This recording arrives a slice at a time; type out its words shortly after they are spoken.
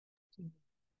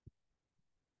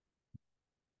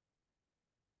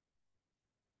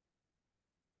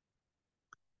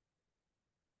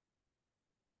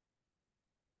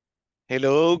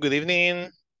Hello, good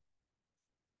evening.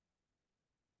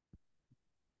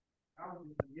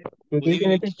 Good Good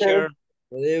evening, evening, teacher. teacher.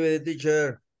 Good evening,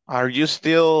 teacher. Are you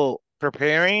still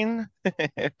preparing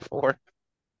for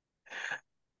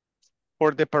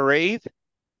for the parade?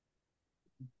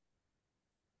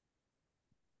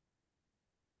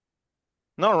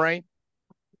 No, right?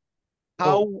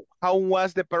 Oh, How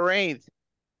was the parade?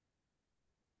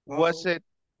 Was Oh, it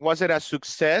was it a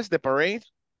success, the parade?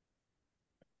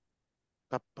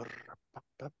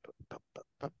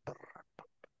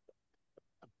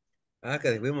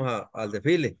 que fuimos al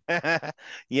desfile.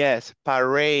 Yes,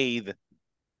 parade.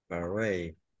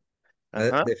 Parade.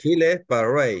 Uh-huh. Desfile es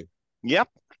parade. Yep,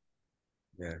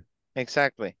 Yeah.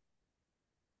 exactly.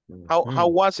 How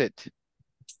Mhm. was it?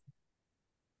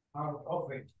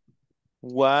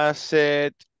 Was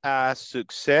it a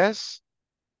success?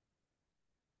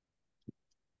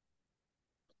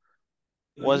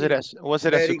 Was it a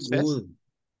Very success? good.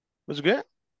 Was it good?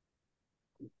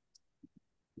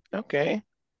 Okay.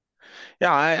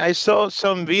 Yeah, I saw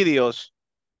some videos.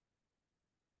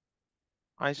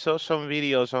 I saw some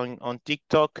videos on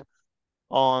TikTok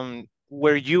on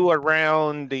were you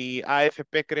around the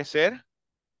AFP Crecer?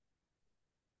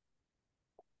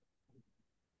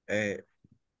 Eh,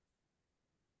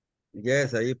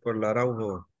 yes, ahí por la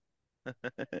Araujo.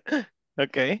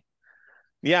 Okay.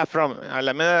 Yeah, from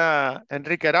Alameda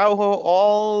Enrique Araujo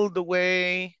all the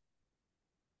way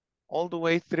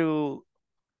through.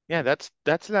 Yeah, that's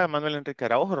La Manuel Enrique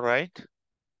Araujo, right?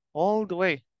 All the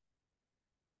way.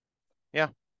 Yeah,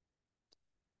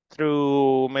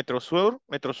 through Metro Sur,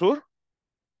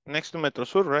 next to Metro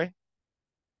Sur, right?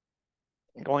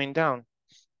 Going down.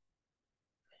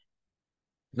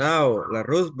 Now, la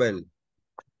Roosevelt.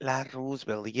 La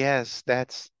Roosevelt. Yes,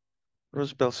 that's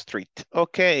Roosevelt Street.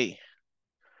 Okay.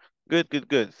 Good, good,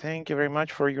 good. Thank you very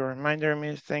much for your reminder,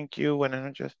 Miss. Thank you. When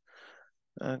I just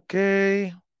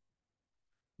okay.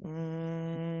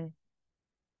 Mm,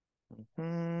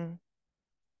 mhm.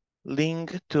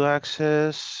 Link to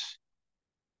access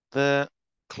the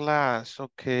class.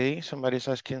 Okay, somebody's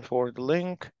asking for the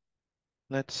link.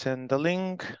 Let's send the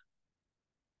link.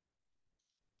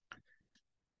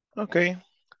 Okay.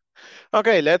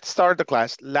 Okay, let's start the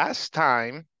class. Last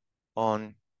time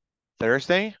on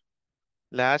Thursday,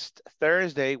 last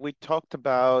Thursday, we talked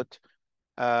about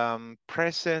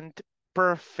present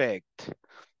perfect.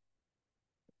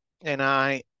 And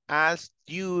I asked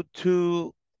you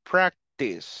to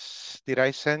practice. Did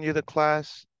I send you the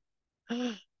class?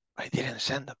 I didn't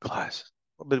send the class.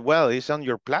 But well, it's on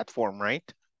your platform, right?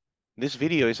 This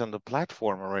video is on the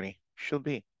platform already. Should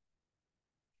be.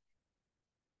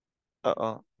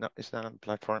 Uh-oh. No, it's not on the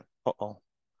platform. Uh-oh.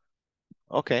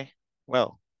 Okay.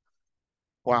 Well,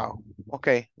 wow.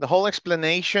 Okay. The whole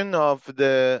explanation of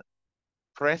the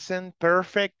present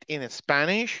perfect in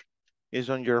Spanish is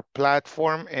on your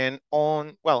platform and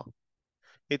on, well,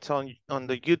 it's on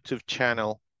the YouTube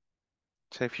channel.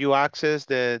 So if you access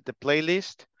the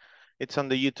playlist, it's on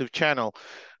the YouTube channel.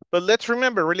 But let's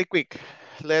remember really quick.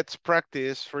 Let's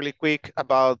practice really quick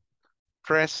about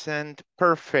present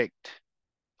perfect.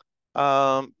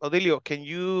 Odilio, can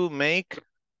you make,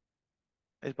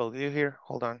 is Baudilio here?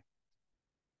 Hold on.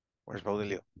 Where's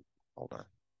Baudilio? Hold on.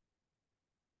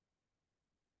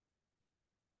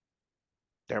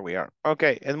 There we are.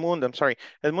 Okay, Edmundo, I'm sorry.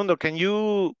 Edmundo, can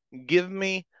you give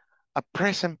me a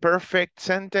present perfect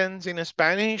sentence in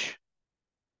Spanish?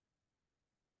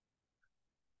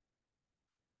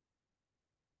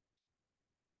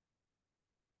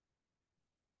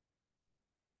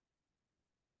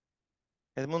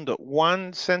 Edmundo,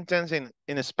 one sentence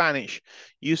in Spanish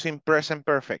using present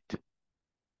perfect.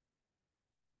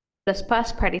 Los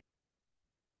past participle.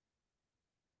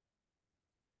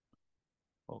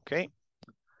 Okay.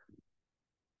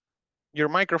 Your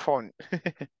microphone.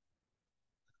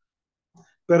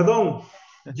 perdón.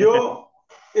 Yo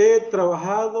he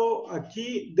trabajado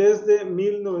aquí desde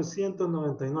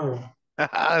 1999.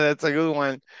 That's a good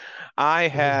one. I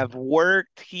have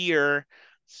worked here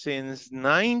since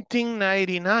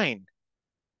 1999.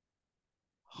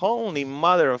 Holy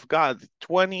Mother of God,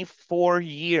 24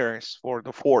 years for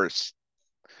the force.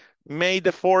 May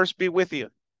the force be with you.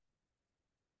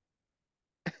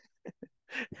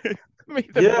 May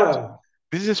the force. Yeah,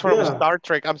 This is from yeah. Star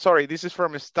Trek. I'm sorry, this is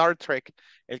from Star Trek.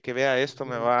 El que vea esto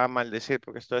me va a maldecir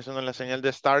porque estoy haciendo la señal de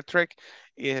Star Trek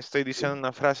y estoy diciendo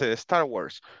una frase de Star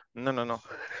Wars. No, no, no.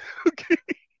 Okay.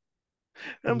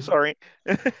 I'm sorry.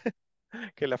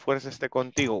 Que la fuerza esté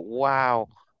contigo. Wow.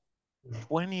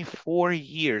 24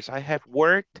 years. I have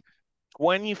worked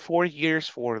 24 years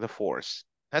for the force.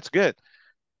 That's good.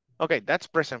 Okay, that's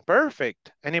present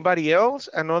perfect. Anybody else?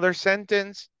 Another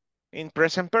sentence in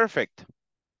present perfect.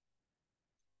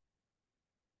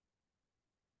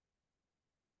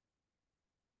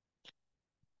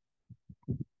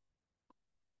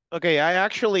 Okay, I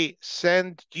actually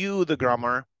sent you the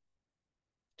grammar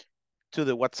to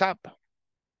the WhatsApp.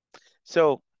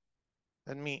 So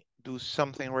let me do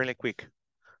something really quick.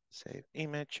 Save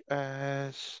image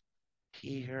as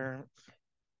here.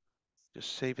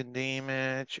 Just saving the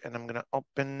image and I'm gonna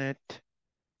open it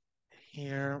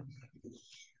here.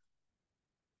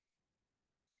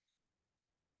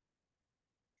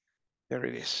 There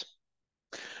it is.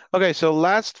 Okay, so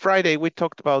last Friday we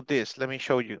talked about this. Let me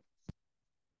show you.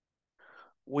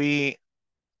 We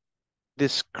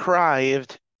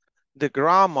described the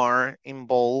grammar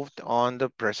involved on the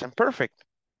present perfect.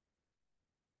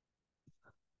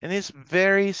 And it's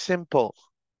very simple.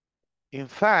 In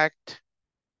fact,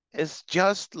 it's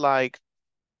just like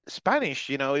Spanish,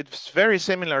 you know, it's very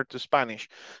similar to Spanish.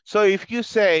 So if you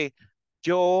say,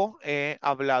 yo he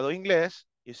hablado inglés,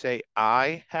 you say,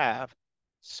 I have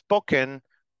spoken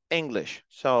English.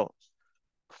 So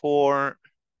for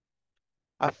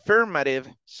affirmative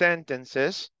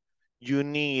sentences, you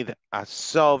need a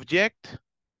subject.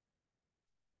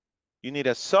 You need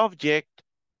a subject,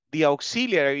 the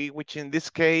auxiliary, which in this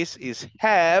case is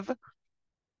have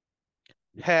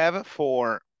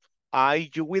for I,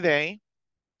 you with a,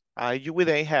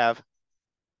 have,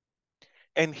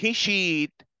 and he, she,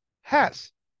 it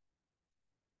has.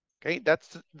 Okay,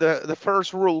 that's the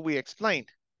first rule we explained.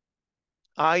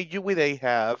 I, you with a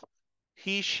have,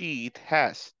 he, she, it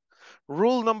has.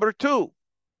 Rule number 2.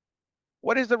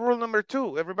 What is the rule number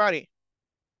 2, everybody?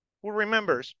 Who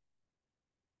remembers?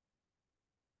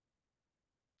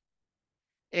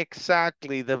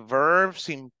 Exactly, the verbs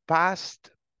in past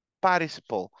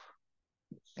participle.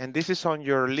 And this is on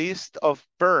your list of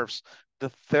verbs, the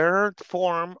third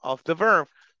form of the verb.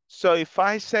 So if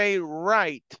I say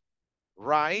write,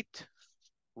 wrote,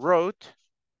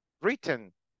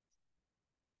 written.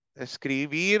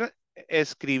 Escribir,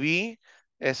 escribí,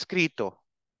 escrito.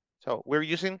 So we're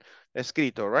using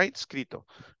escrito, right? Escrito.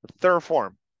 Third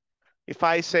form. If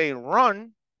I say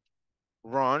run,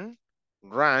 ran,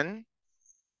 run.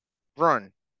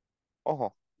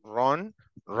 Ojo, run,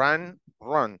 ran,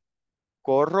 run.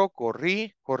 Corro,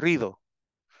 corrí, corrido.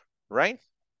 Right?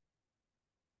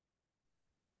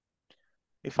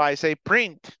 If I say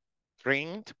print,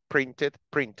 printed,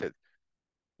 printed.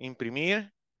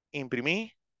 Imprimir,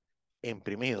 imprimí,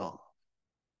 imprimido.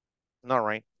 No,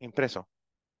 right? Impreso.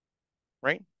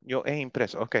 Right? Yo he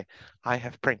impreso. Okay. I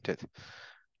have printed.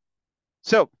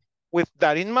 So with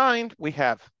that in mind, we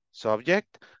have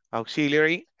subject,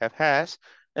 auxiliary, have, has,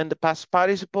 and the past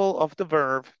participle of the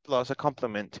verb plus a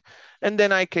complement. And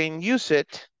then I can use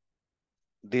it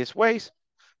these ways.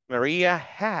 Maria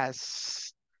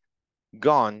has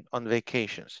gone on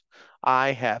vacations.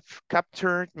 I have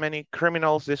captured many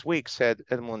criminals this week, said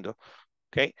Edmundo.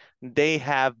 Okay, they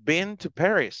have been to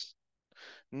Paris.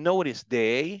 Notice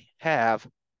they have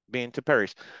been to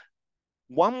Paris.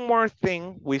 One more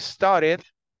thing we started.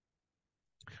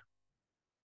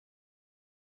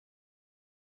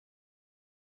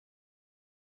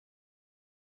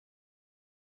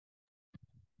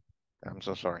 I'm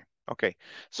so sorry. Okay,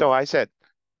 so I said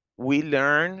we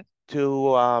learn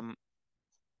to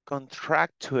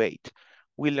contractuate.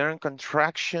 We learn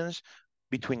contractions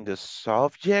between the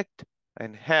subject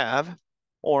and have,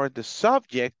 or the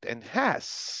subject and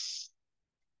has.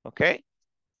 Okay?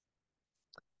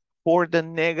 For the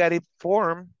negative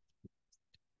form,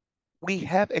 we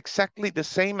have exactly the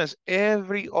same as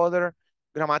every other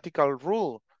grammatical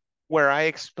rule where I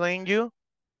explain you.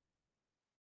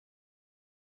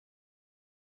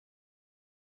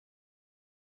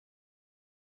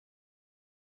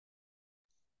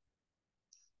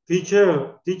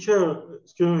 Teacher,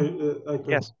 excuse me,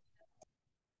 Yes.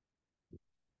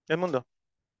 El mundo.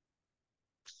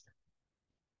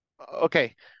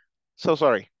 Okay, so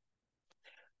sorry.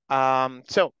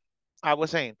 So I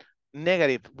was saying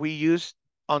negative, we use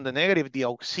on the negative, the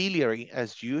auxiliary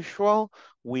as usual.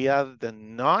 We add the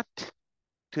not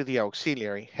to the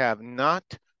auxiliary, have not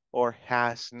or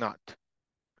has not.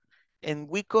 And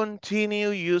we continue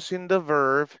using the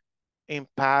verb in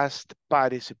past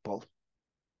participle.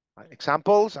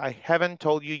 Examples, I haven't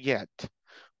told you yet.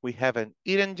 We haven't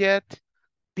eaten yet.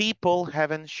 People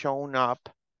haven't shown up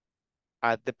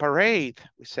at the parade.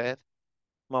 We said,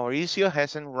 Mauricio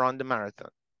hasn't run the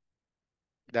marathon.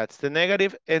 That's the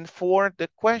negative. And for the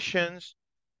questions,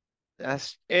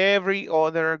 as every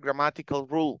other grammatical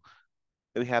rule,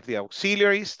 we have the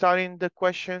auxiliary starting the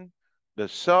question, the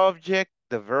subject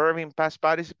the verb in past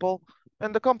participle,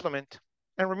 and the complement.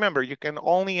 And remember, you can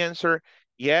only answer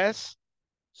yes,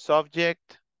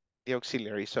 subject, the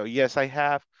auxiliary. So yes, I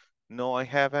have, no, I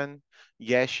haven't,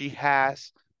 yes, she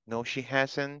has, no, she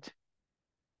hasn't.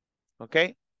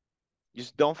 Okay,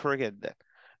 just don't forget that.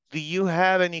 Do you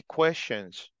have any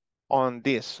questions on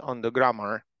this, on the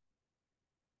grammar?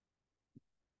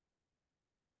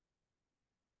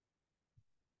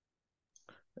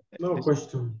 No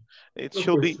question. It No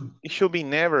should be, question. it should be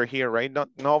never here, right? Not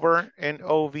never,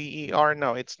 N-O-V-E-R.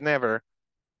 No, it's never,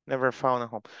 never found a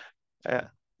home.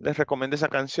 Les recomiendo esa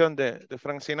canción de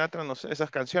Frank Sinatra, no sé,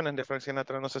 esas canciones de Frank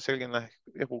Sinatra, no sé si alguien las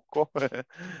buscó.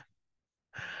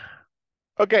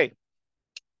 Okay,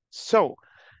 so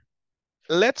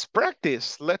let's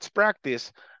practice, let's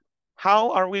practice.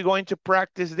 How are we going to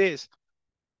practice this?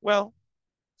 Well,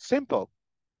 simple.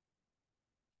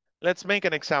 Let's make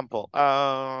an example.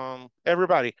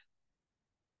 Everybody.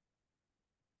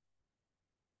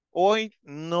 Hoy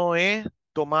no he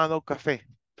tomado café.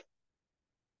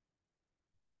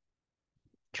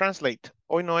 Translate.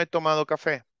 Hoy no he tomado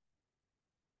café.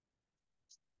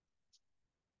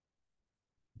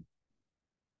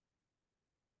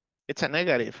 It's a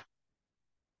negative.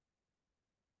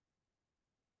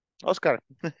 Oscar.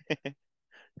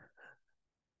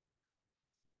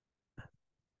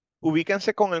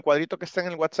 Ubíquense con el cuadrito que está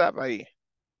en el WhatsApp ahí.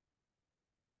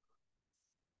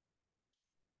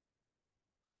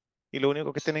 Y lo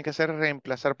único que tienen que hacer es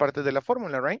reemplazar partes de la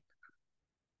fórmula, right?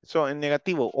 So, en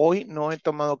negativo, hoy no he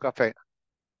tomado café.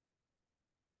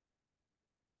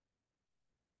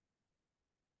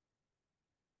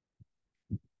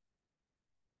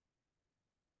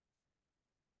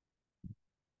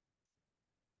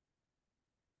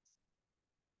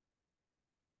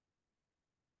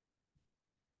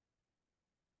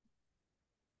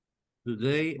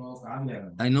 Today,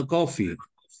 I no coffee.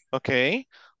 Okay,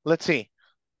 let's see.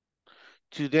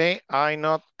 Today I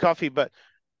not coffee, but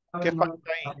 ¿qué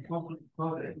falta ahí?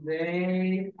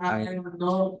 Today, I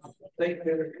no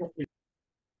coffee.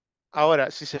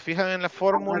 Ahora, si se fijan en la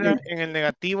fórmula, en el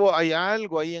negativo hay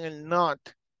algo ahí en el not.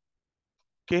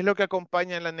 ¿Qué es lo que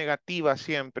acompaña en la negativa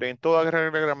siempre, en toda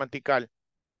regla gramatical?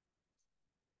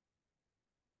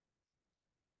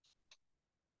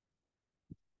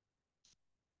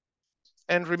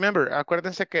 And remember,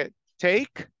 acuérdense que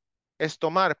take es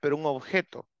tomar, pero un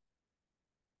objeto.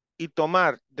 Y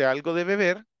tomar de algo de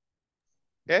beber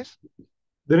es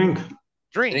Drink.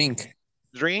 drink. Drink.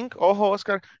 Drink, ojo,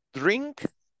 Oscar. Drink,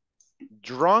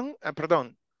 drunk,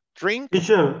 perdón. Drink,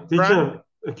 Teacher, drank,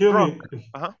 excuse drunk. me.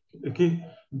 Ajá. Aquí,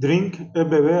 drink es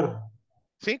beber.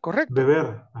 Sí, correcto.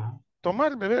 Beber. Ajá.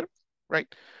 Tomar, beber,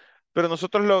 right. Pero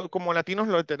nosotros como latinos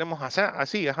lo tenemos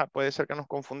así, ajá, puede ser que nos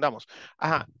confundamos.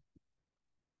 Ajá.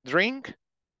 Drink,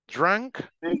 drunk,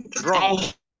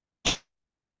 drunk.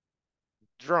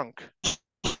 Drunk.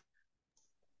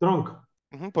 Drunk.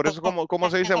 Por eso, ¿cómo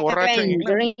se dice borracho en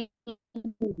inglés? Drink,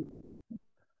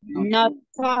 not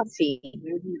coffee.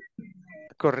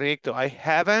 Correcto. I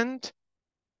haven't,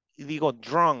 y digo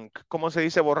drunk. ¿Cómo se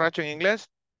dice borracho en inglés?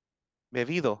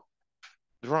 Bebido.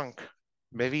 Drunk.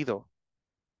 Bebido.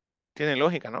 Tiene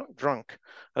lógica, ¿no? Drunk.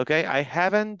 Okay. I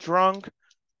haven't drunk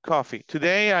coffee.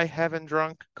 Today I haven't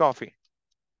drunk coffee.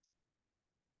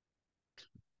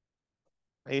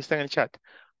 Ahí está en el chat.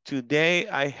 Today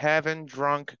I haven't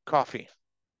drunk coffee.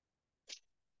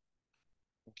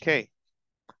 Okay.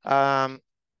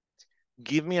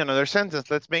 Give me another sentence.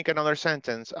 Let's make another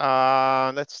sentence.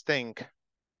 Let's think.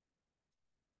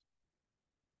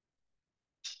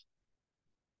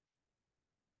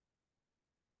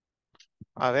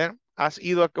 A ver, ¿has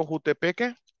ido a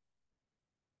Cojutepeque?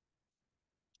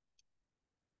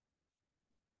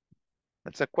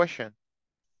 That's a question.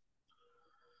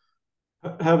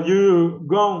 Have you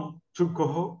gone to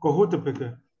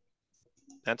Cojutepeque?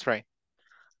 That's right.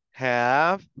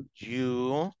 Have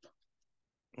you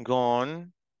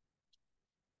gone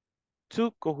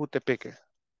to Cojutepeque?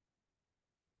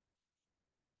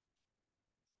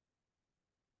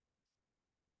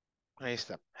 Ahí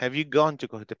está. Have you gone to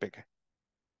Cojutepeque?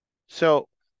 So,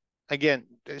 again,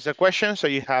 it's a question, so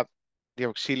you have the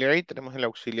auxiliary, tenemos el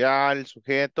auxiliar, el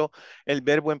sujeto, el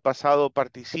verbo en pasado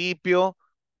participio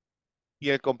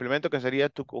y el complemento que sería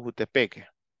tu Cojutepeque.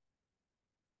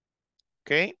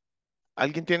 ¿Ok?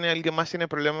 ¿Alguien más tiene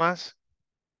problemas?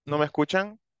 ¿No me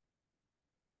escuchan?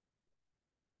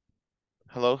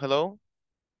 Hello, hello.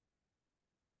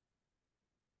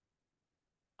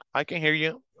 I can hear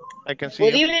you. I can see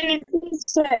Good you. evening,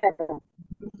 teacher.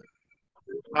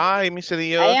 Hi, Mr. I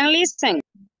Dios. am listening.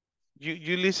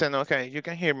 You listen, okay. You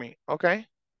can hear me, okay?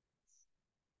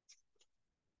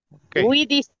 Okay. Muy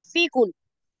difficult.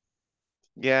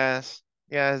 Yes,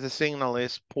 yes, the signal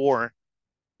is poor.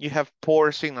 You have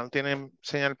poor signal. Tienen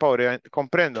señal pobre.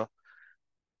 Comprendo.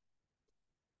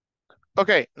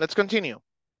 Okay, let's continue.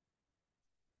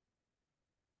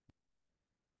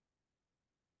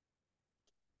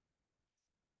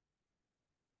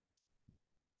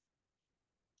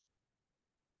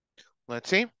 Let's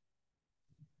see.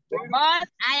 But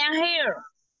I am here.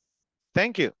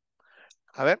 Thank you.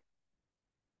 A ver.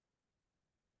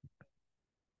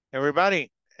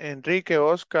 Everybody. Enrique,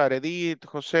 Oscar, Edith,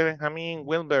 José, Benjamín,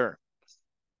 Wilber.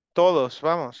 Todos,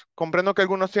 vamos. Comprendo que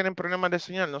algunos tienen problemas de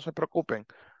señal, no se preocupen.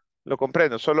 Lo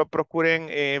comprendo. Solo procuren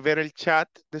ver el chat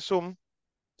de Zoom.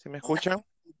 ¿Si me escuchan?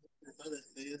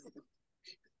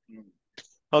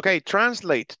 Ok,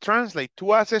 translate, translate.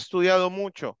 Tú has estudiado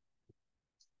mucho.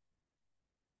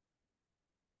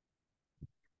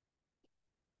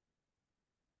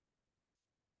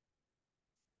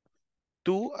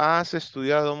 Tú has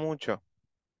estudiado mucho.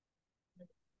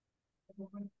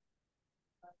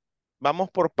 Vamos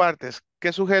por partes.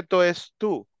 ¿Qué sujeto es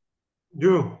tú?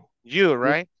 You. You,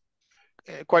 right?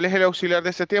 ¿Cuál es el auxiliar de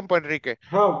ese tiempo, Enrique?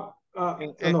 How?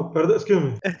 No, perdón, excuse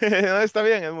me. No, está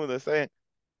bien, Edmundo, está bien.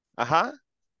 Ajá.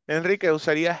 Enrique,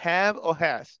 ¿usaría have o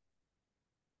has?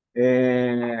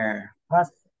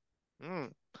 Has.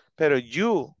 Pero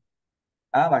you.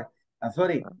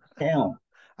 Sorry. Hell.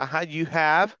 Ajá, you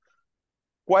have.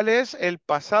 ¿Cuál es el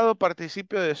pasado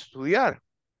participio de estudiar?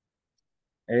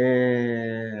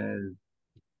 You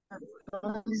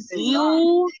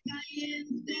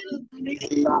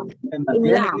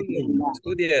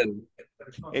Studied.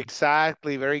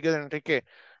 Exactly, very good, Enrique.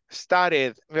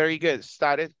 Started, very good,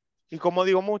 started. Y como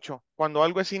digo mucho, cuando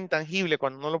algo es intangible,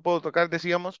 cuando no lo puedo tocar,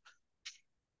 decíamos.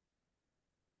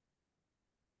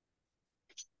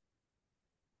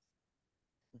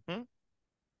 Ujú.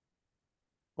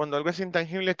 Cuando algo es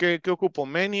intangible, ¿qué ocupo?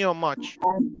 Many o much.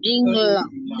 English.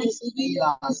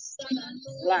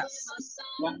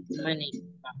 Money.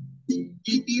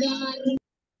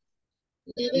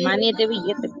 Money es de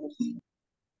billete.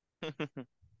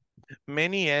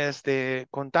 Many es de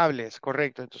contables,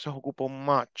 correcto. Entonces ocupo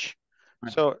much.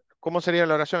 So, ¿cómo sería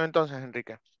la oración entonces,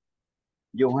 Enrique?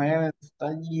 You have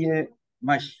studied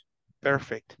much.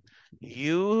 Perfect.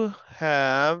 You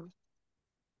have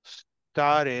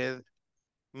studied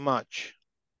much.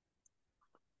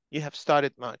 You have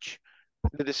studied much.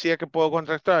 Les decía que puedo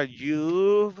contractar.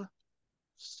 You've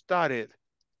studied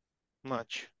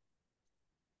much.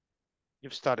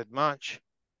 You've studied much.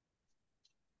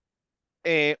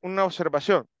 Una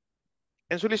observación.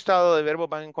 En su listado de verbos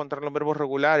van a encontrar los verbos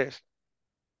regulares.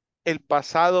 El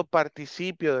pasado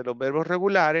participio de los verbos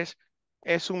regulares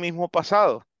es un mismo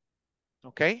pasado.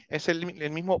 ¿Ok? Es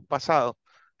el mismo pasado.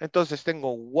 Entonces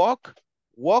tengo walk,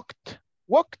 walked,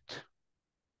 walked.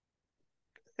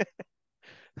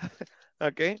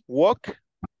 ¿Ok? Walk.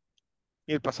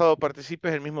 Y el pasado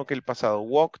participio es el mismo que el pasado.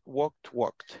 Walked, walked,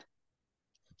 walked.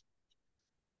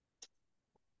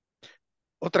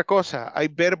 Otra cosa, hay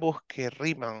verbos que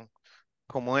riman,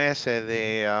 como ese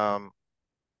de,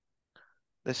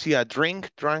 decía, drink,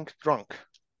 drank, drunk.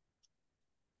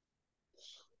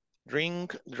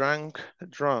 Drink, drank,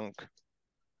 drunk.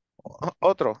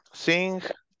 Otro, sing,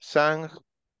 sang,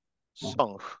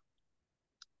 song.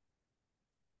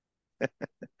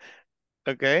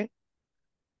 ¿Ok?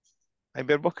 Hay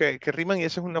verbos que riman y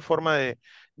esa es una forma de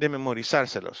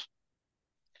memorizárselos.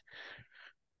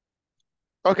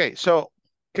 Ok, so,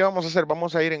 ¿qué vamos a hacer?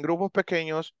 Vamos a ir en grupos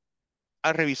pequeños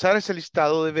a revisar ese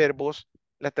listado de verbos,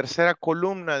 la tercera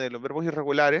columna de los verbos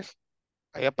irregulares.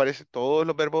 Ahí aparece todos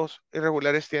los verbos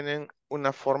irregulares tienen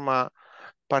una forma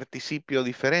participio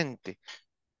diferente.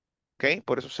 ¿Ok?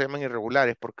 Por eso se llaman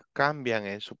irregulares, porque cambian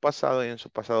en su pasado y en su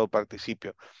pasado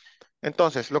participio.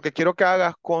 Entonces, lo que quiero que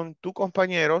hagas con tus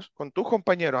compañeros,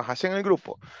 haz en el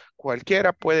grupo.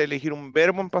 Cualquiera puede elegir un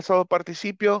verbo en pasado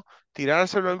participio,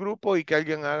 tirárselo al grupo y que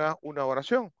alguien haga una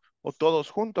oración. O todos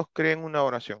juntos creen una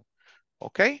oración.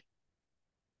 ¿Ok?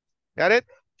 Got it?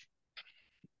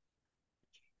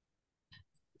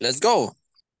 Let's go.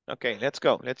 Okay, let's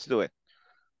go. Let's do it.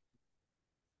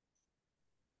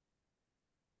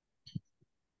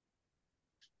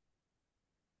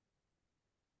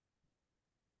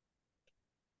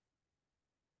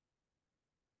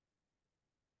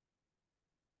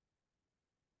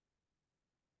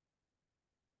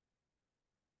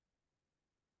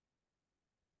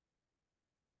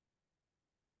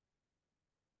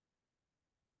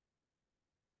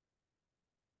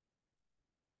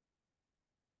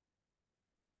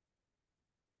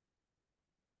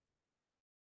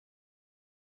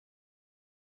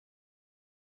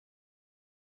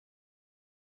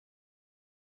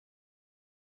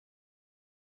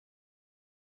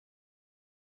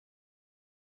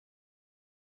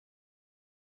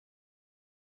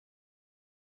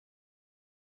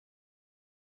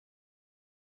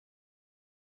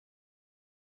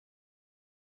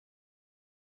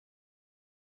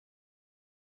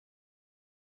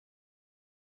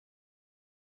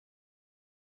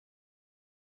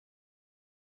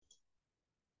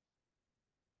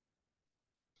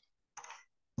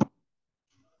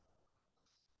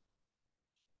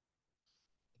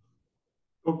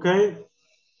 Okay.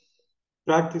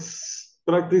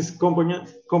 Practice,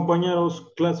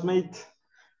 compañeros, classmate,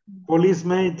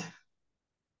 policemate.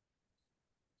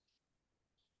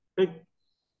 Okay.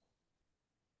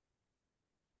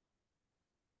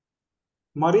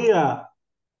 María,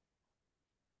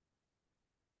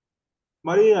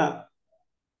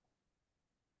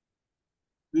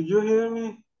 did you hear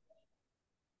me?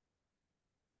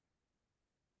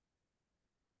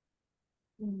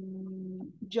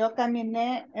 Yo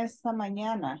caminé esta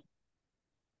mañana.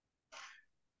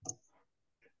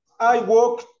 I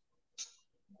walked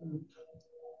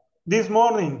this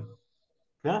morning.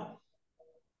 ¿Ya?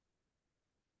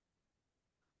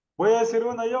 Voy a decir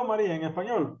una yo, María, en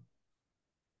español.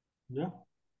 ¿Ya?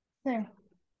 Sí.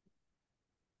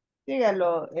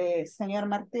 Dígalo, señor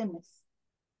Martínez.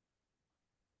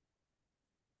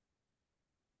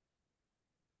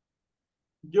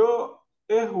 Yo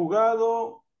he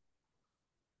jugado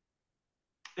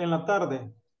en la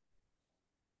tarde.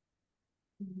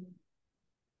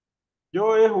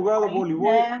 Yo he jugado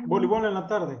voleibol en la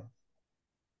tarde.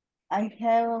 I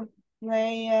have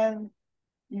played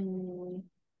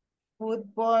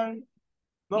football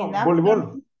No, in voleibol.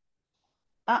 afternoon.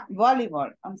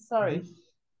 Volleyball. I'm sorry. Ujú.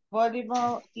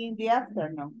 Volleyball in the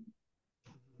afternoon.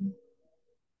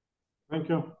 Thank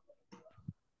you.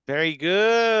 Very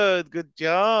good. Good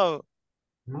job.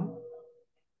 Ujú.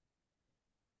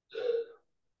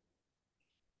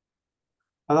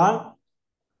 Adán,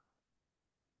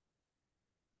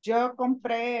 Yo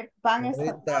compré pan esta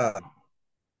Ahorita.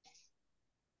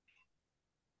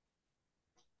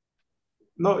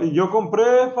 no, y yo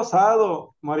compré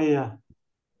pasado, María.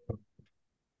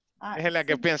 Es en la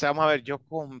que sí. piensa, vamos a ver, yo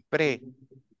compré.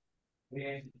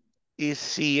 Y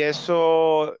si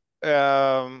eso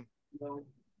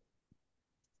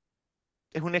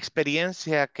es una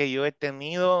experiencia que yo he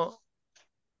tenido,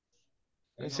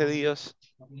 ese Dios,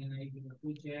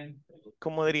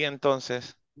 ¿cómo diría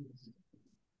entonces?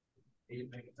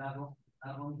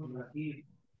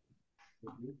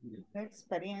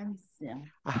 Experiencia.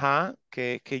 Ajá,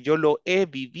 que yo lo he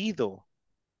vivido.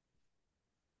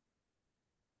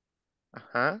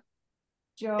 Ajá.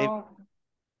 Yo,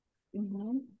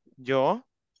 ujú. Yo,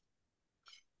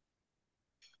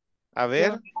 a yo,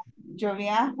 ver, yo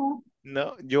viajo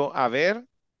no, yo, a ver,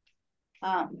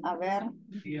 a ver,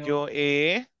 yo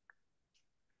he,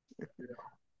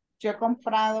 yo he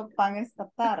comprado pan esta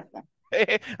tarde.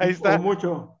 ahí O está.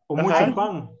 mucho Ajá,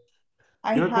 pan.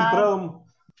 I Yo he have, comprado,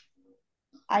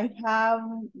 I have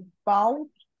bought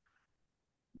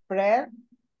bread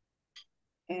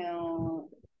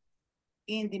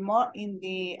in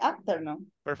the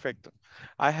afternoon. perfecto.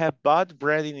 I have bought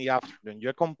bread in the afternoon. Yo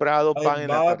he comprado I pan en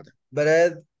la bought tarde.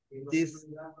 bread this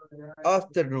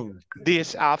afternoon.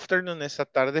 This afternoon, esta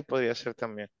tarde podría ser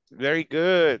también. Very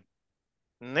good.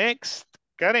 Next,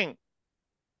 Karen.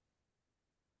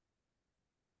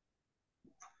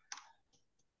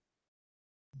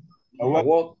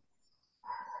 Walk.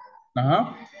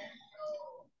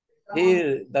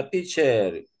 Here, the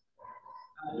teacher.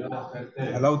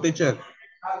 Hello, teacher.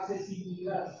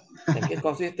 ¿En qué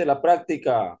consiste la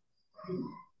práctica?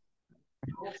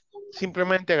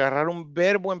 Simplemente agarrar un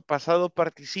verbo en pasado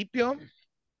participio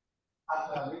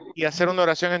y hacer una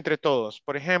oración entre todos.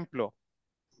 Por ejemplo,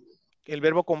 el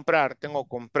verbo comprar. Tengo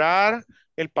comprar.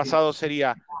 El pasado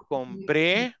sería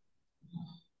compré.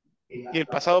 ¿Y el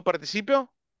pasado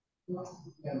participio?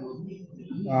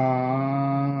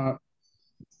 Ah,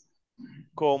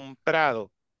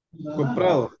 Comprado.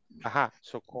 comprado. Ajá.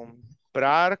 So,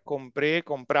 comprar, compré,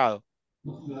 comprado.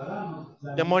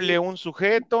 Démosle un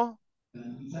sujeto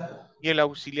y el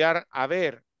auxiliar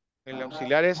haber. El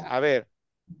auxiliar es haber.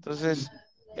 Entonces,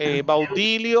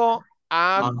 Baudilio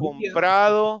ha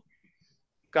comprado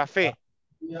café.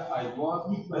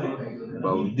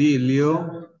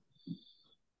 Baudilio.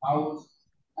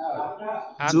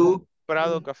 Ha To,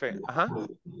 comprado café. Ajá.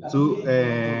 to,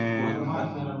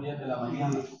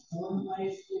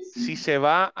 Si se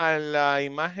va a la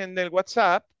imagen del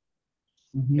WhatsApp,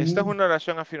 esta es una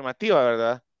oración afirmativa,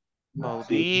 ¿verdad? sí.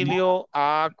 Baudilio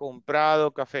ha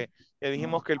comprado café. Ya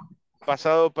dijimos que el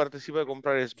pasado participo de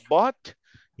comprar es bought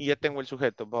y ya tengo el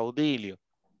sujeto, Baudilio.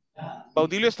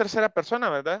 Baudilio es tercera persona,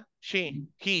 ¿verdad? She,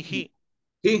 Sí.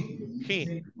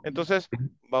 he. Entonces,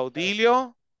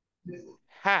 Baudilio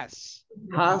has.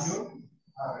 Has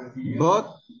bought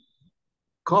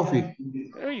coffee.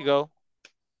 There you go.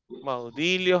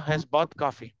 Baudilio has bought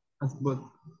coffee. Has bought.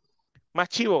 Más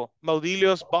chivo,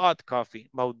 Baudilio's bought coffee.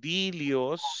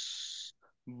 Baudilio's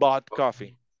bought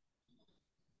coffee.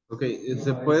 Ok,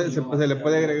 se le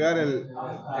puede agregar el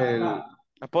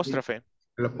Apóstrofe.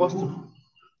 apóstrofe.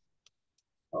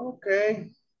 Ok.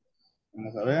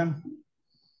 Vamos a ver.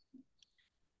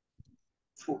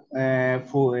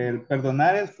 El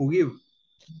perdonar es forgive.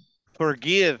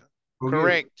 Forgive. Forgive.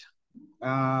 Correct.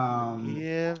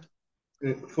 Give.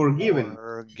 Forgiven.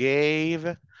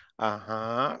 Forgave.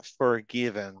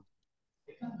 Forgiven.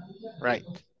 Right.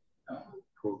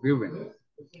 Forgiven.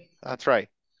 That's right.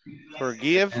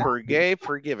 Forgive, forgave,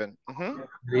 forgiven.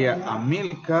 Sería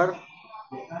Amilcar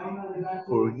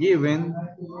forgiven.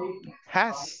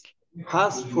 Has.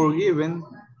 Has forgiven.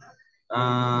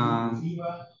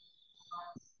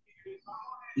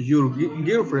 Your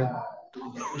girlfriend.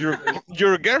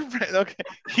 Your girlfriend. Okay.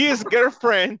 His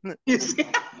girlfriend.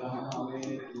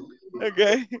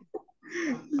 Okay.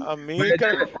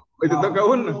 Amilcar. Hoy te toca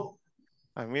uno.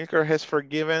 Amilcar has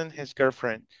forgiven his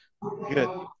girlfriend. Good.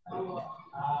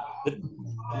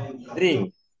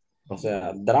 Drink. O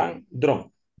sea,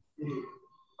 drunk.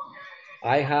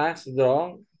 I has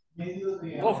drunk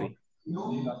coffee.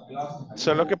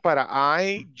 Solo que para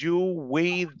I, you,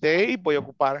 we, they, voy a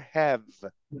ocupar have.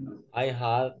 I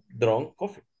had drunk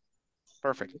coffee.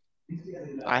 Perfect.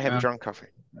 I have drunk coffee.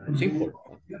 Simple.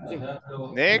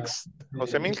 Next,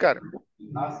 José Milcar.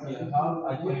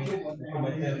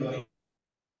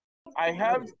 I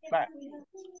have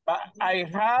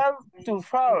to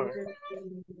follow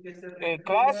the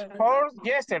class for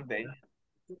yesterday.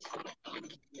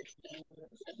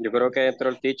 Yo creo que entró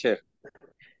el teacher.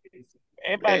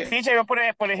 Teacher, yo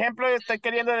por ejemplo estoy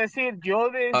queriendo decir, yo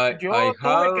I tuve que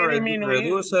have disminuir.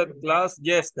 reduced class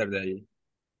yesterday.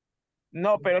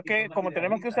 No, pero es que como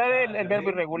tenemos que usar el verbo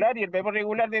irregular y el verbo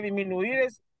regular de disminuir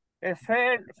es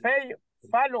fail.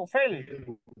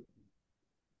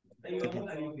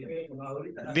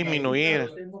 Disminuir.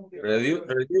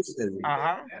 Reduced.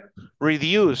 Ajá.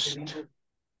 Reduced.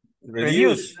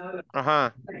 Reduce.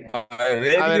 Ajá. A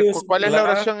ver, Reduce ¿cuál es la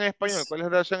class. oración en español? ¿Cuál es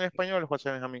la oración en español,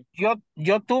 José Benjamín?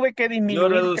 Yo tuve que Yo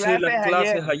disminuir reducí las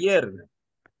clases ayer.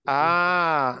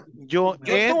 Yo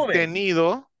he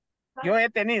tenido Yo he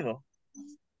tenido.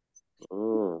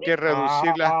 que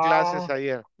reducir las clases Ah,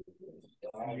 ayer.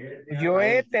 yo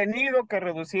he Ahí. tenido que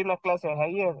reducir las clases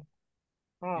ayer.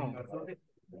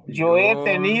 Yo he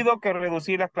tenido que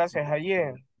reducir las clases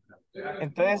ayer.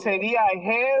 Entonces sería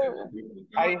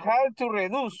I had to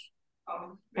reduce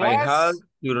I had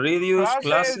to reduce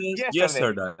classes classes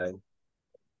yesterday.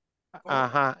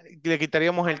 Ajá. Le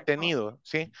quitaríamos el tenido,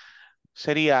 ¿sí?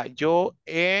 Sería yo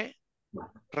he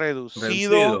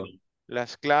reducido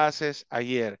las clases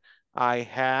ayer. I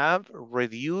have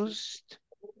reduced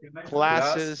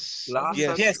classes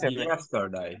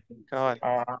Yesterday. Cabal.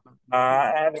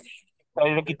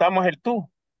 Ahí le quitamos el tú.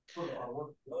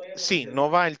 Sí, no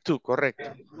va el to,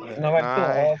 correcto. No va el tú.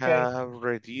 I Ok. have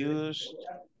reduced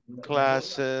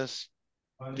classes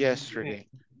yesterday.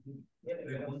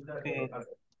 Sí.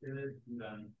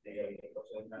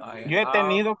 Yo he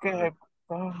tenido que...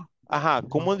 Ajá,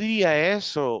 ¿cómo diría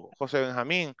eso, José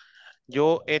Benjamín?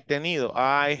 Yo he tenido.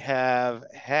 I have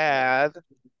had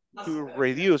to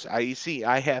reduce. Ahí sí,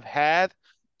 I have had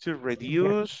to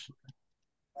reduce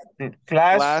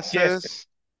classes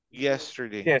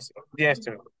yesterday. Yes,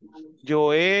 yesterday.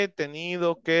 Yo he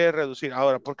tenido que reducir.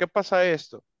 Ahora, ¿por qué pasa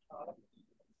esto?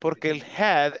 Porque el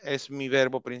had es mi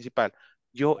verbo principal.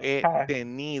 Yo he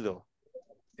tenido.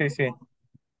 Sí, sí.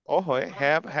 Ojo,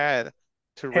 have had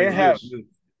to He had reduce.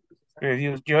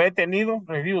 reduce. Yo he tenido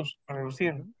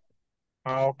reducir.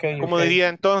 Ok, ¿Cómo ok. diría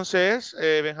entonces,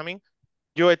 Benjamín?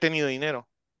 Yo he tenido dinero.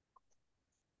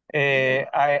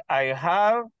 I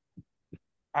have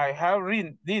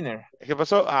dinner. ¿Qué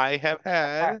pasó? I have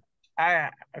had. I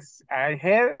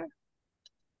have,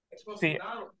 sí,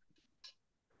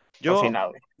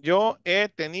 cocinado. Yo he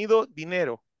tenido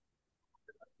dinero.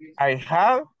 I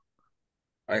have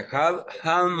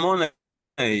had money.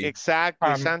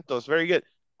 Exactly, Santos. Very good.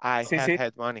 I sí, have sí.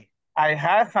 had money. I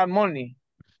have had money.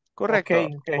 Correcto.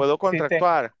 Okay. Puedo Sí,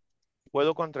 contractuar.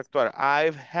 Puedo contractuar.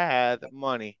 I've had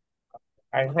money.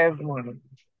 I have money.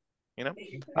 You know?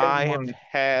 Have I have money.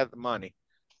 had money.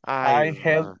 I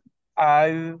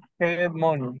have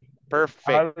money. Perfect.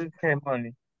 I have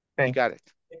money. You got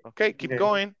it. Okay, keep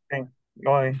going.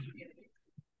 Going.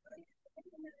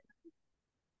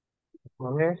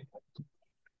 A ver.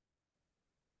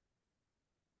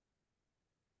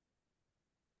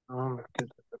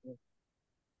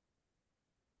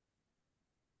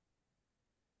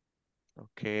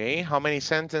 Okay, how many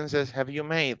sentences have you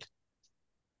made?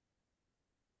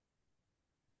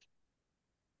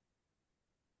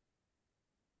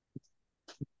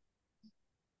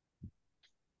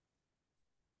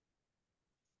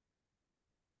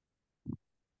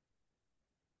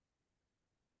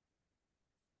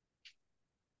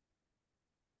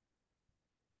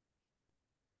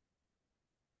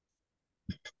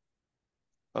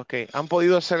 Ok, ¿han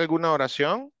podido hacer alguna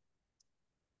oración?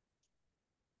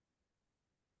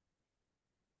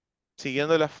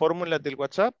 Siguiendo las fórmulas del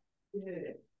WhatsApp.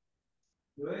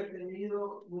 Yo he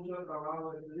tenido mucho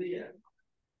trabajo este día.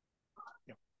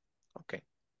 Ok.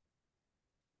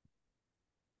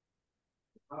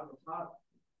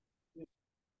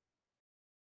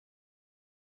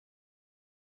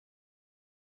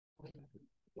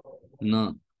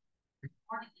 No.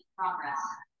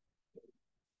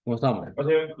 ¿Cómo estamos?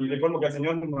 Oye, le informo que el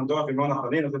señor nos mandó a firmar unas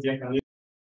tareas, no sé si es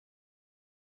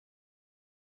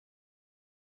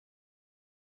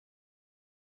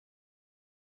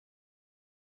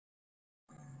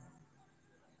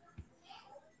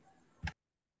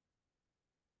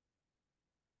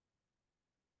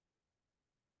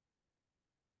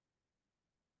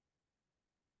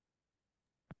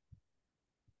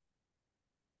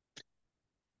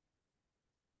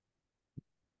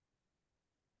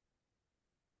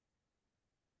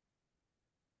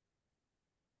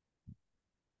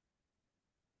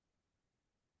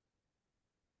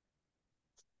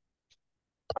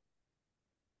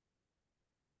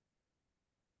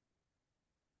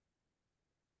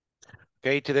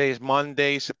Okay, today is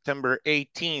Monday, September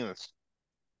 18th.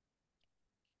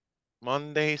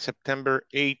 Monday, September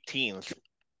 18th.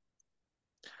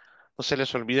 No se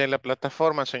les olvide la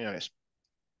plataforma, señores.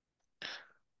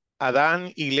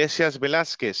 Adán Iglesias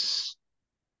Velázquez.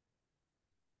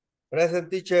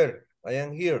 Present teacher, I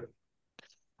am here.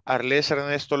 Arles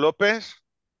Ernesto López.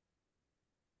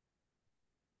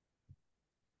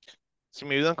 Si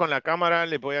me ayudan con la cámara,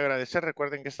 les voy a agradecer.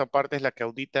 Recuerden que esta parte es la que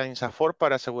audita INSAFOR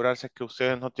para asegurarse que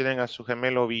ustedes no tienen a su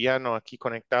gemelo villano aquí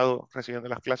conectado recibiendo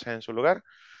las clases en su lugar.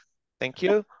 Thank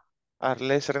you.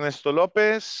 Arles Ernesto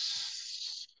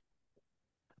López.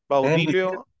 And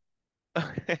Baudilio.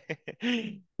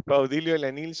 Baudilio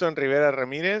Elenilson Rivera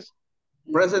Ramírez.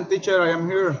 Present teacher, I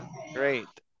am here. Great.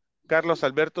 Carlos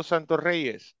Alberto Santos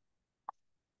Reyes.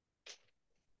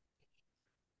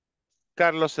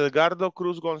 Carlos Edgardo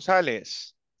Cruz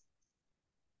González.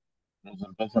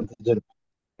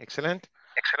 Excelente.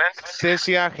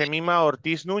 Cecia Gemima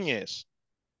Ortiz Núñez.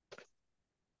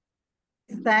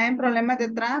 Está en problemas de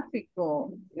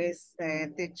tráfico,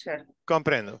 teacher.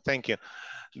 Comprendo. Thank you.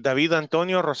 David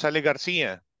Antonio Rosales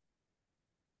García.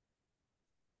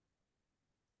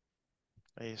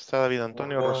 Ahí está David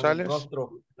Antonio con Rosales.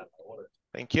 rostro.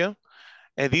 Thank you.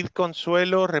 Edith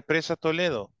Consuelo Represa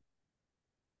Toledo.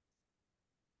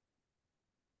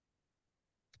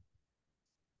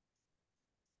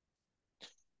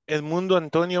 Edmundo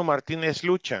Antonio Martínez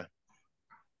Lucha.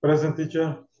 present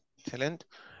teacher. Excelente.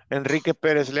 Enrique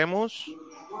Pérez Lemus.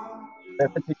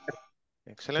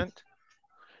 Excelente.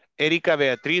 Erika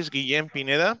Beatriz Guillén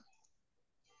Pineda.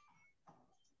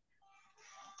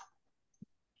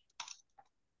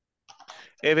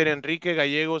 Ever Enrique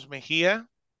Gallegos Mejía.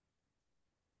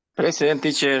 Present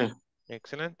teacher.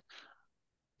 Excelente.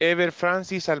 Ever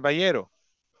Francis Alballero.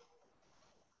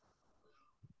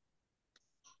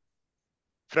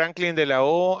 Franklin de la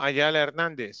O Ayala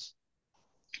Hernández.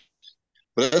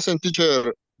 Present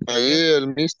teacher, Thank you. ahí el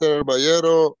Mr.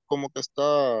 Ballero como que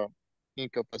está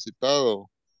incapacitado.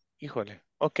 Híjole.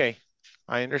 Ok.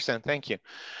 I understand. Thank you.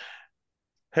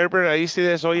 Herbert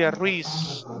Aristides Oya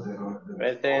Ruiz.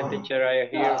 Present teacher, I am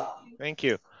here. Thank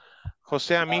you.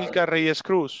 José Amilcar Reyes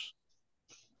Cruz.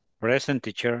 Present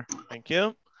teacher. Thank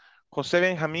you. José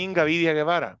Benjamín Gavidia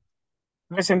Guevara.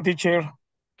 Present teacher.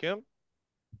 Thank you.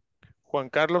 Juan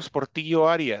Carlos Portillo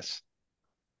Arias.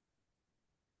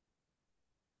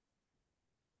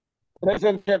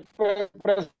 Present.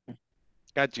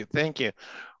 Got you. Thank you.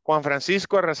 Juan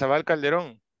Francisco Arrazabal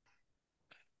Calderón.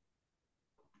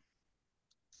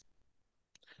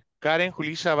 Karen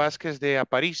Julisa Vázquez de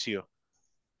Aparicio.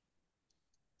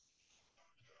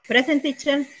 Present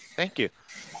teacher. Thank you.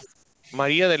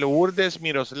 María de Lourdes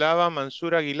Miroslava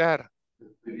Mansur Aguilar.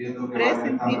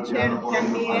 Present teacher.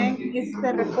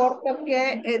 También reporta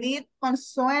que Edith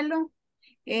Consuelo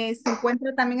se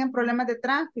encuentra también en problemas de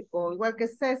tráfico, igual que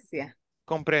Cecia.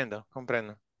 Comprendo,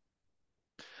 comprendo.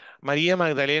 María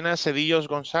Magdalena Cedillos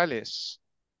González.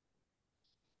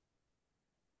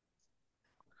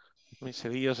 Mi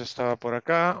Cedillos estaba por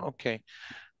acá. Ok.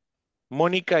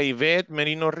 Mónica Ivette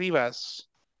Merino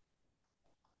Rivas.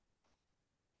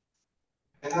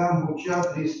 Mucha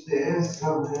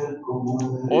tristeza ver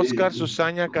cómo Oscar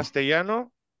Susana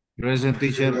Castellano. present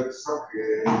teacher.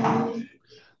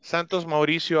 Santos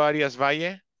Mauricio Arias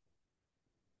Valle.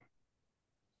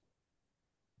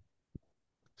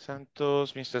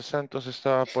 Santos, Mr. Santos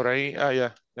estaba por ahí. Ah,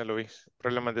 ya lo vi.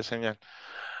 Problemas de señal.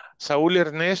 Saúl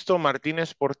Ernesto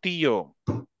Martínez Portillo.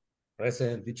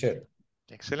 Present teacher.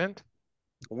 Excelente.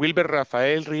 Wilber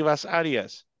Rafael Rivas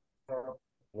Arias.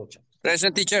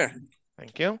 Present, teacher.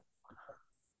 Thank you.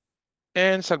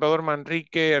 And Salvador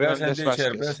Manrique Present, Hernandez teacher,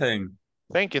 Vasquez. present.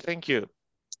 Thank you, thank you.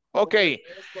 Okay,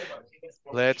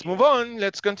 let's move on.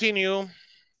 Let's continue.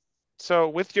 So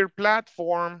with your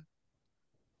platform,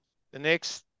 the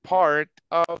next part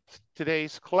of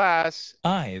today's class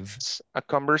is a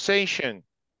conversation.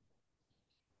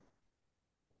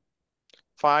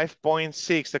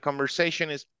 5.6, the conversation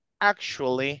is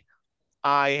actually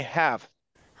I have.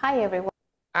 Hi, everyone.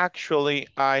 Actually,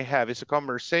 I have. It's a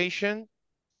conversation.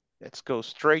 Let's go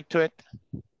straight to it.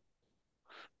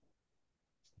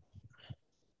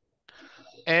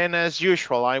 And as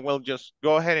usual, I will just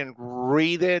go ahead and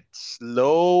read it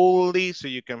slowly so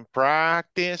you can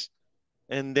practice,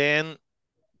 and then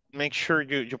make sure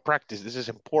you practice. This is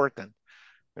important.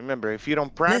 Remember, if you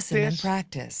don't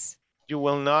practice, you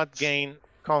will not gain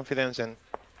confidence and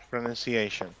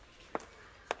pronunciation.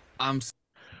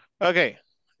 Okay,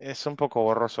 es un poco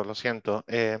borroso, lo siento.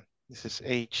 This is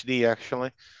HD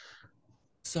actually.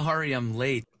 Sorry I'm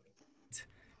late.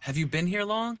 Have you been here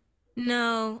long?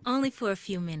 No, only for a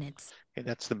few minutes. Okay,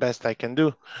 that's the best I can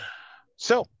do.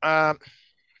 So,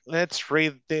 let's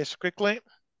read this quickly.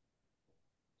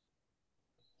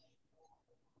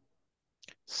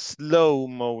 Slow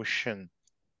motion.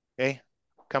 Okay,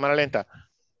 cámara lenta.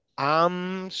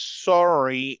 I'm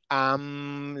sorry,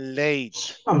 I'm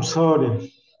late. I'm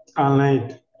sorry, I'm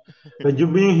late. But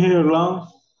you've been here long?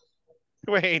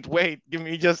 Wait, give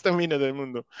me just a minute, el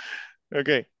mundo.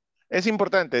 Ok, es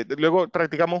importante, luego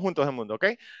practicamos juntos el mundo, ok.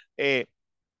 Es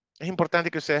importante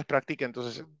que ustedes practiquen,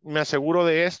 entonces me aseguro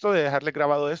de esto, de dejarles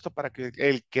grabado esto para que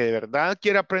el que de verdad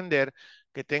quiera aprender,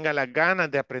 que tenga las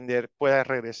ganas de aprender, pueda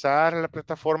regresar a la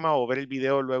plataforma o ver el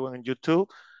video luego en YouTube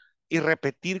y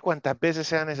repetir cuantas veces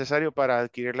sea necesario para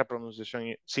adquirir la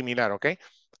pronunciación similar, ¿ok?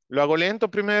 Lo hago lento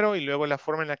primero y luego la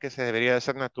forma en la que se debería de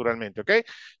hacer naturalmente, ¿ok?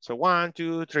 So, 1,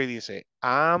 2, 3, dice,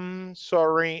 I'm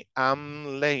sorry,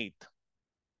 I'm late.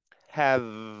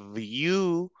 Have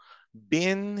you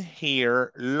been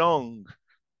here long?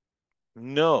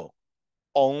 No,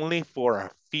 only for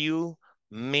a few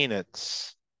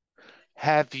minutes.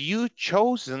 Have you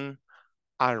chosen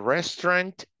a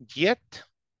restaurant yet?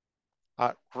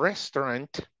 A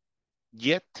restaurant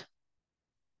yet?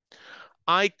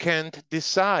 I can't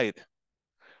decide.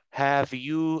 Have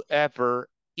you ever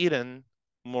eaten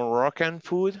Moroccan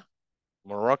food?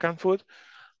 Moroccan food?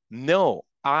 No,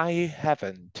 I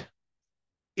haven't.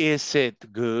 Is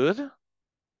it good?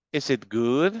 Is it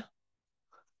good?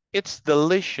 It's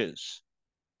delicious.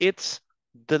 It's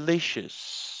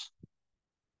delicious.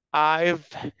 I've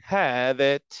had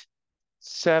it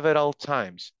several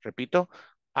times. Repito,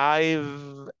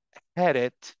 I've had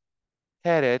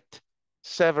it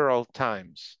several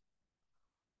times.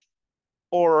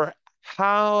 Or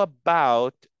how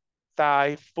about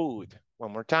Thai food?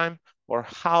 One more time. Or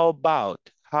how about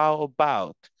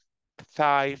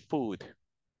Thai food?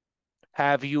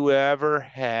 Have you ever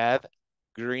had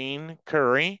green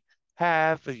curry?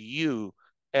 Have you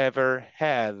ever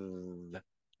had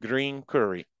green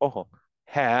curry? Ojo,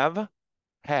 have,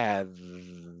 had.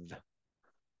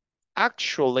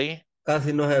 Actually,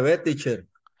 Casi no se ve, teacher.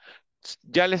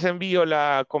 ya les envío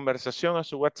la conversación a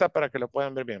su WhatsApp para que lo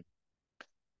puedan ver bien.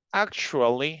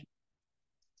 Actually,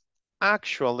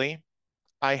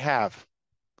 I have.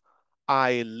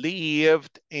 I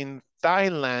lived in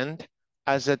Thailand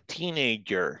as a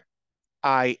teenager.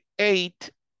 I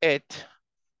ate it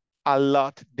a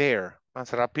lot there.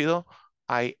 Más rápido.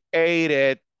 I ate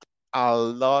it a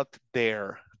lot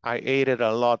there. I ate it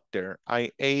a lot there.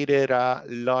 I ate it a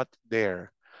lot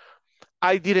there.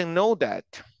 I didn't know that.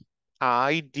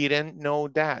 I didn't know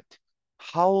that.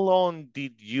 How long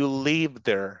did you live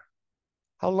there?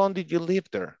 How long did you live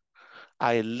there?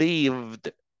 I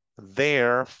lived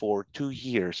there for 2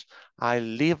 years. I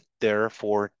lived there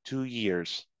for 2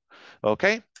 years.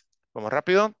 Okay, vamos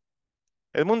rápido.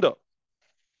 El mundo.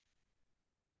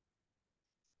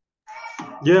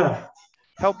 Yeah.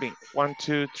 Help me. 1,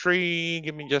 2, 3.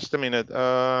 Give me just a minute.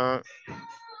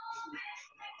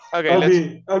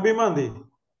 Okay, I'll be Monday.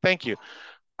 Thank you.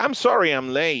 I'm sorry I'm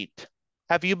late.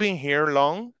 Have you been here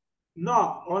long?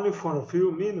 No, only for a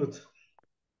few minutes.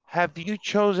 Have you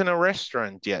chosen a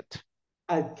restaurant yet?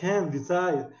 I can't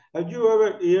decide. Have you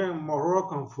ever eaten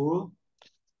Moroccan food?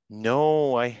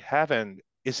 No, I haven't.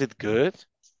 Is it good?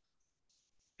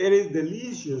 It is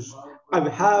delicious.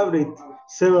 I've had it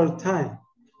several times.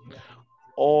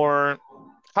 Or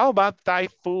how about Thai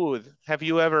food? Have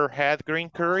you ever had green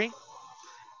curry?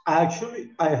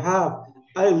 Actually, I have.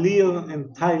 I lived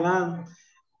in Thailand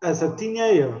as a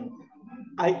teenager.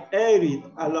 I ate it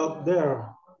a lot there.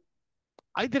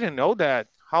 I didn't know that.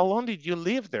 How long did you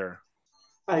live there?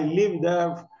 I lived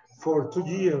there for 2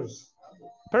 years.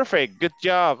 Perfect. Good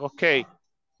job. Okay.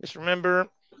 Just remember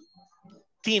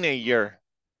teenager.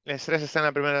 El estrés está en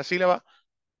la primera sílaba.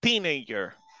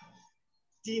 Teenager.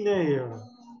 Teenager.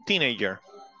 Teenager.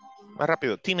 Más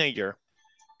rápido. Teenager.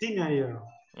 Teenager.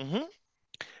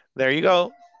 There you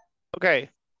go. Okay.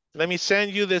 Let me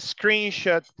send you the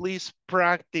screenshot. Please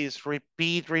practice.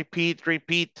 Repeat, repeat,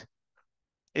 repeat.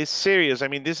 It's serious. I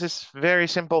mean, this is very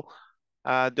simple.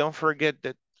 Don't forget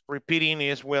that repeating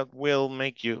is what will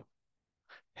make you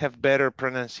have better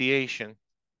pronunciation.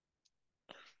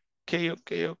 Okay.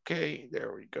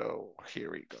 There we go.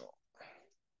 Here we go.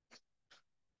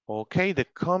 Okay, the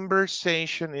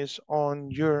conversation is on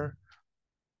your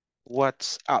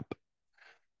WhatsApp.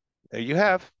 There you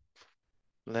have.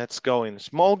 Let's go in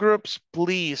small groups.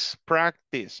 Please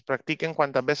practice. Practiquen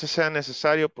cuantas veces sea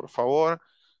necesario, por favor.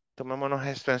 Tomémonos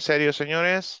esto en serio,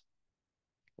 señores.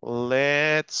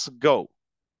 Let's go.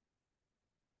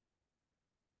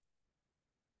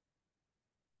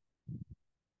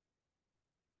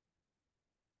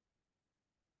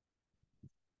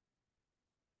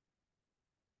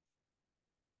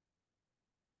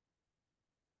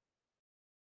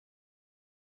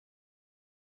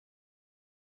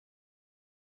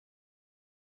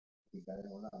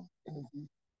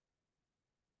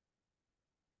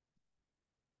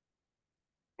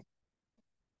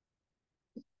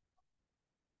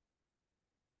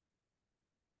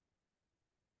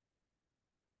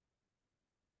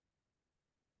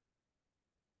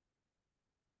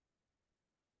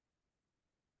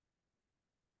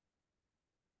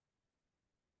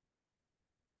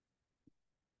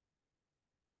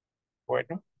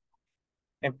 Bueno,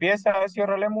 empieza,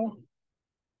 cierra Lemo.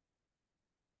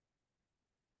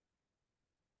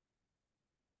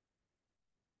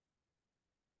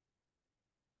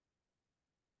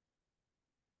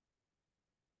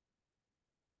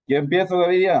 Yo empiezo,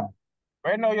 David, ya.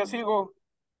 Bueno, yo sigo.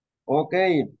 Ok.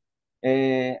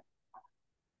 I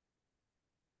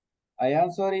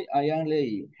am sorry, I am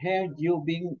late. Have you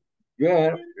been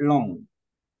there long?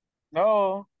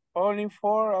 No, only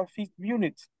for a few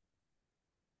minutes.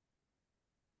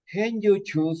 Can you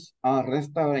choose a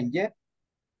restaurant yet?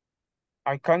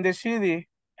 I can't decide.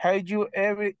 Have you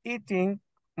ever eaten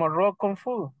Moroccan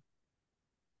food?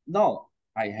 No,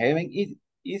 I haven't. It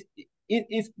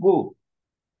is good.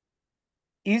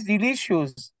 It's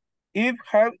delicious. I've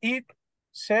had it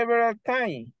several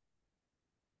times.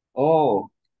 Oh,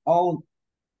 how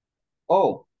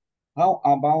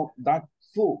about that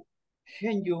food?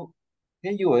 Can you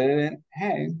even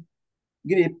have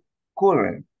grip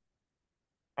cooler?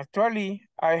 Actually,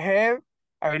 I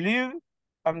live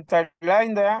in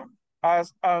Thailand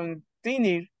as a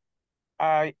teenager.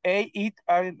 I ate it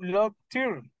a lot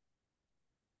too.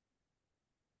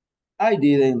 I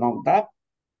didn't know that.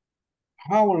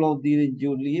 How long did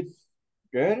you live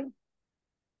there?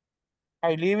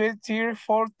 I lived here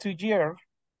for 2 years.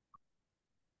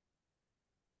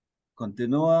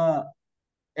 Continúa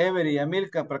Ever y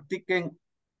Amilca, practiquen.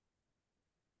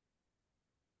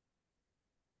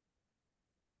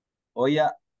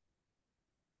 Oya.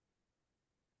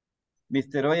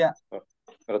 Mr. Oya.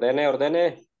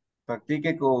 Ordene.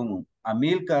 Practique con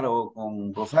Amilcar o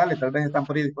con Rosales, tal vez están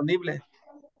por ahí disponibles.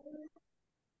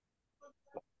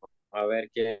 A ver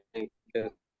quién.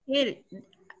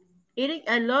 Eating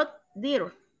a lot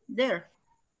there.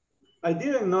 I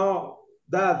didn't know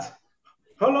that.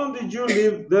 How long did you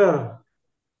live there?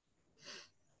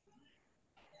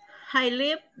 I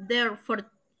lived there for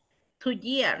 2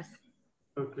 years.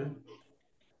 Okay.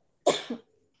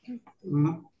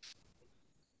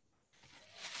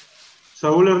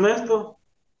 Saúl Ernesto.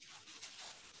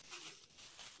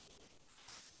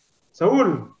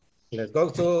 Saúl. Let's go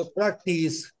to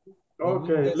practice.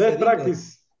 Okay, let's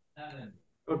practice.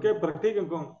 Okay, practiquen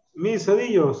con mis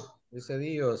cedillos. Mis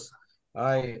cedillos.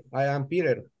 I am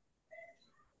Peter.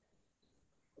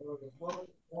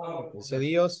 Mis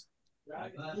cedillos.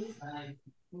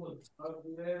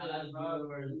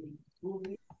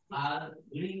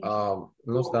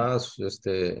 No estás,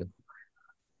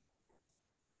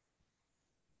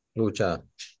 Lucha.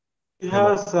 He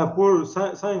has a poor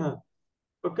sign.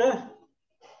 Okay.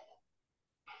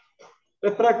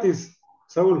 Let's practice,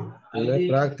 Saúl. Let's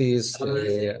practice.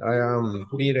 I am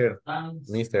Peter,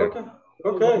 Mister.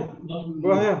 Okay.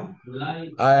 Go ahead.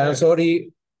 I am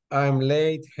sorry. I'm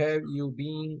late. Have you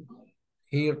been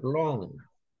here long?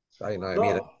 Ay, no,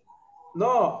 mira.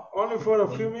 No, only for a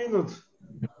few minutes.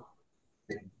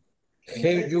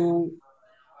 Have you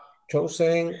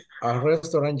chosen a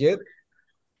restaurant yet?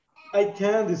 I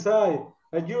can't decide.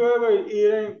 Have you ever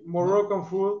eaten Moroccan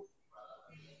food?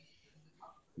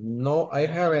 No, I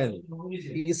haven't.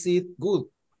 Is it good?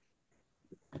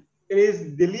 It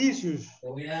is delicious.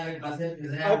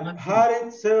 I've had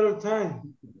it several times.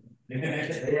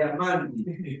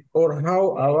 Or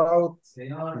how about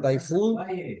Thai food?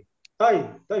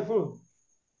 Thai food.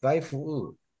 Thai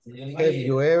food. Have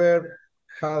you ever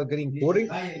had green curry?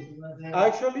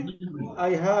 Actually,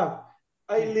 I have.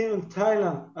 I live in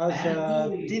Thailand as a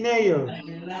teenager.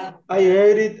 I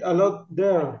ate it a lot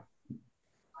there.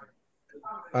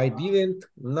 I didn't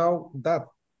know that.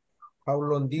 How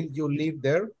long did you live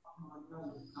there?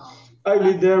 I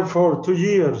lived there for 2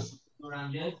 years.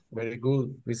 Very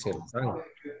good, Christian.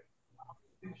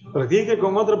 Practique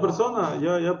con otra persona.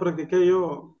 Ya practiqué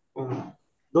yo con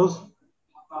 2.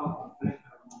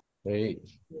 Hey.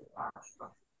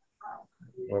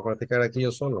 Voy a practicar aquí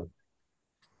yo solo.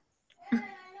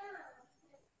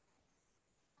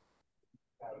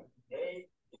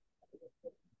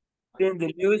 In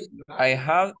the news, I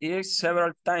have it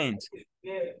several times.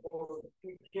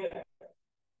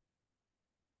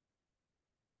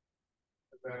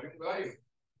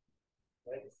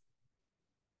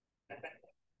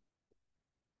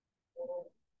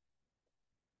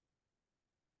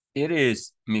 It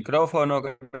is micrófono.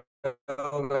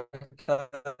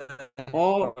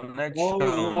 All Connection.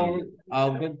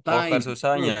 of the Oscar time.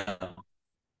 Susana.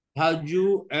 Have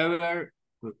you ever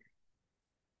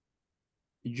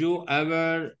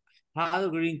had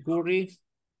green curry?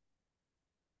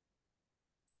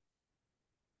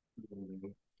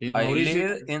 I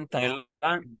live in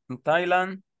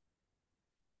Thailand.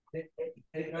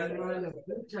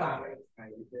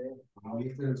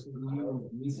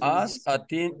 As a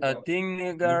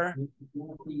teenager,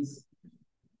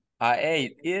 I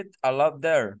ate it a lot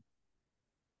there.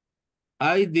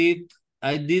 I didn't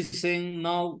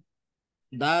know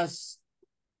that's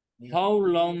how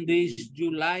long did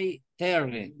you lie there?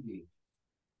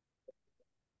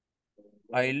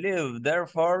 I lived there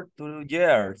for 2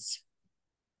 years.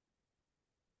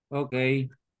 Okay.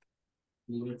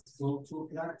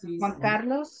 Juan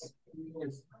Carlos.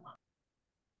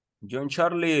 John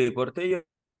Charlie Portillo.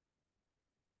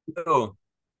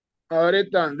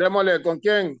 Ahorita, démosle, ¿con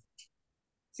quién?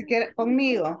 Si quiere,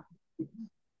 conmigo.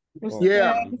 Usted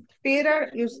Yeah. es Peter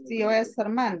y usted es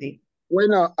Armandi.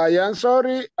 Bueno, I am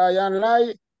sorry, I am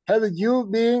late. Have you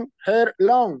been here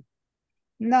long?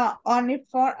 No, only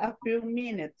for a few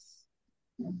minutes.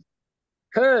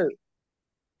 Hey,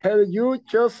 have you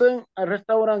chosen a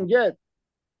restaurant yet?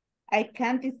 I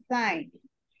can't decide.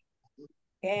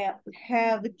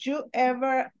 Have you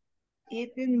ever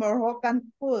eaten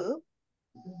Moroccan food?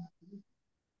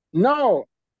 No,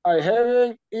 I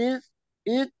haven't. Is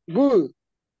it good?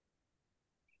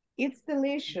 It's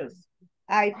delicious.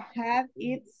 I've had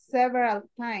it several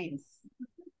times.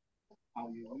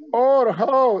 Or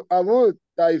how about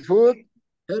Thai food?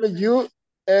 Have you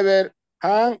ever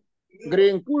had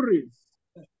green curry?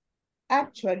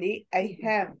 Actually, I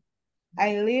have.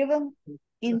 I lived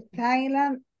in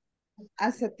Thailand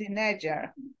as a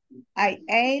teenager. I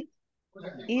ate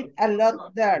it a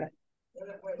lot there.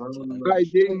 I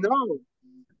didn't know.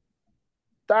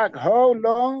 Tak, how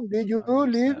long did you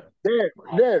live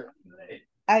there?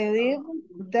 I lived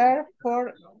there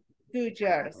for 2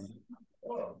 years.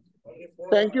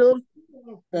 Thank you.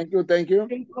 Thank you, thank you.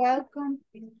 You're welcome.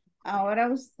 Ahora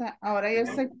yo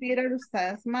soy Peter,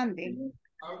 usted es Mandy.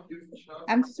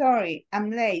 I'm sorry,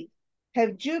 I'm late.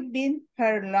 Have you been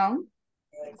here long?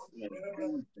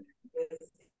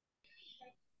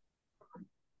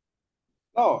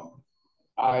 No,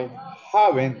 I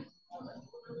haven't.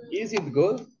 Is it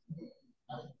good?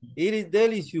 It is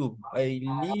delicious.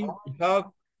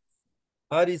 Have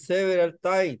had it several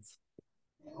times.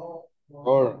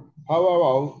 Or how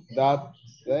about that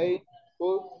say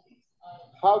food?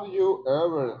 Have you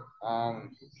ever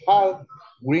had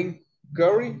green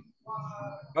curry?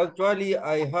 Actually,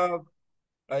 I live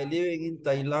in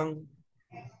Thailand.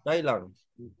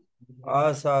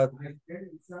 As a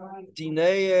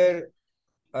teenager,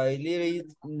 I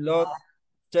lived in lot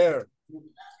there.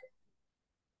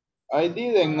 I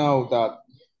didn't know that.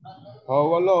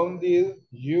 How long did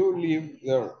you live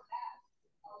there?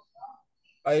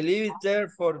 I lived there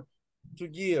for 2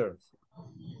 years.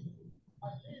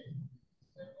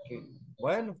 Okay.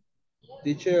 Bueno.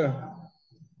 Teacher,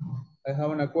 I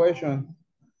have a question.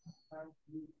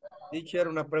 Teacher,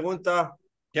 una pregunta.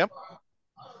 Yep.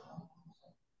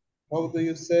 How do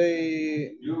you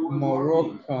say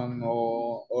Moroccan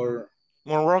or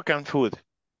Moroccan food?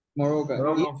 Moroccan.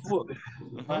 Moroccan food.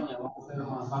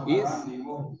 Is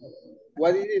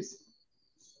what it is?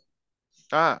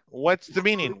 What's the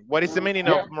meaning? What is the meaning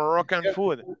of Moroccan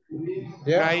food?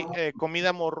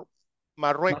 Comida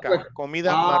marrueca.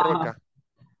 Comida marrueca.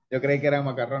 Yo creí que eran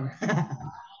macarrones.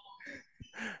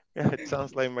 Yeah, it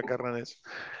sounds like macarrones.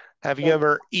 Have you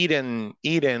ever eaten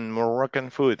Moroccan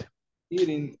food?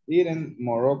 Eating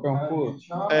Moroccan food.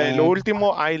 Lo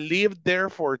último, I lived there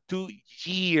for 2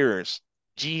 years.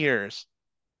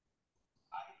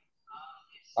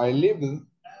 I lived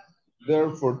there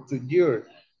for 2 years.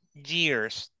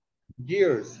 Years.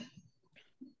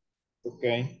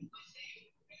 Okay.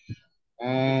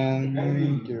 And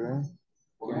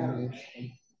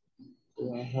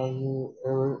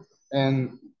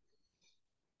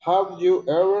have you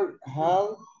ever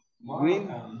had green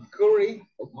curry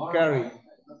or curry?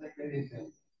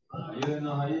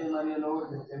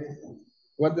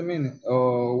 What the meaning?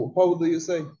 How do you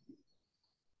say?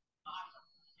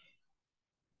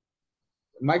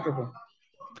 Microphone.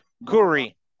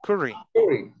 Curry.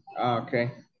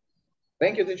 Okay.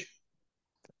 Thank you, teacher.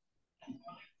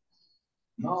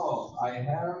 No, I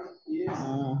have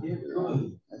it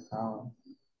good.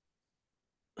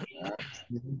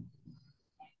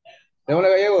 Démosle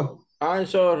gallego. I'm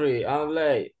sorry, I'm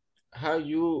late. Have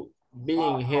you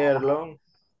been here long?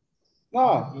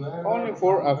 No, only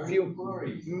for a few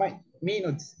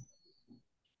minutes.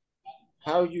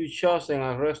 Have you chosen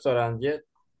a restaurant yet?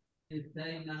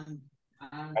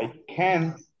 I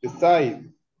can't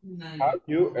decide. Have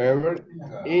you ever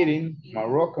eaten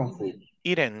Moroccan food?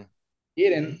 Eaten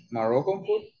Moroccan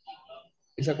food?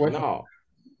 It's a question. No,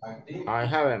 I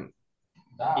haven't.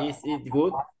 Is it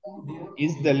good?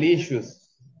 It's delicious.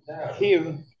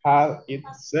 I've had it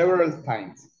several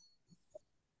times.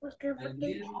 ¿Por qué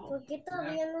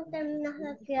todavía no terminas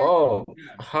la clase? Oh,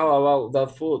 how about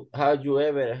that food? Have you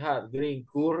ever had green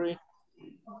curry?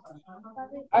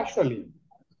 Actually,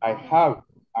 I have.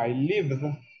 I lived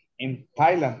in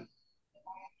Thailand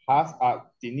as a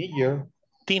teenager.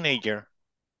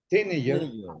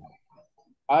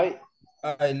 I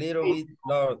little bit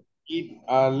loud. Eat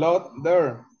a lot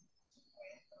there.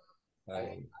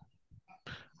 I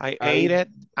ate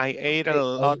a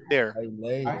lot there. I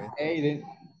ate it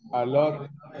a lot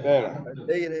there.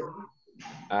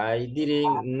 I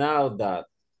didn't know that.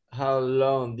 How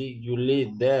long did you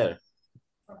live there?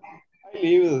 I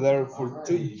lived there for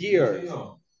 2 years.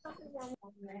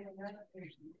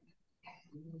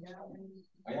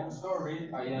 I am sorry,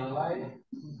 I am late.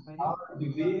 How have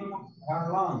you been?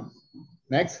 How long?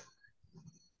 Next.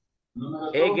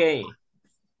 Again.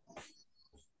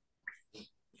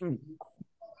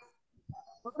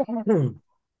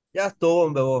 Ya estuvo,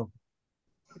 hombre, vos.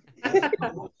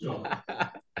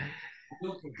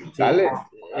 Dale.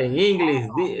 En English,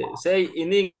 say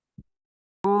in English.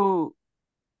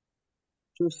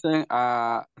 Chosen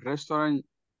a restaurant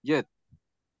yet?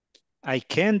 I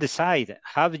can't decide.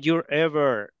 Have you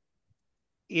ever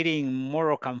eaten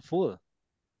Moroccan food?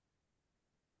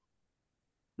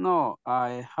 No,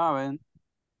 I haven't.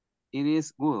 It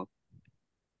is good.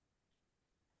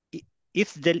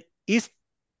 It's delicious.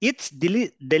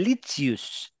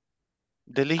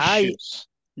 Delicious.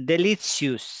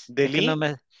 Delicious. Es que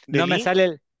no me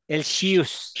sale el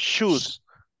shoes.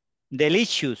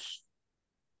 Delicious.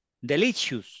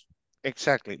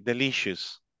 Exactly,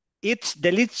 delicious. It's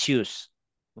delicious.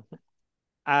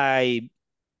 I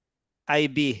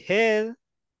beheld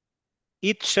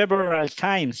it several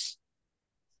times.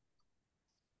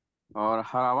 Or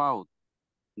how about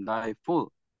Thai food?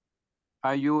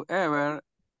 Have you ever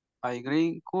a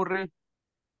green curry?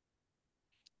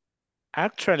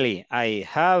 Actually, I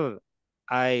have.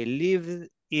 I lived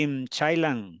in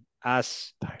Thailand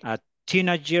as a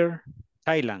teenager.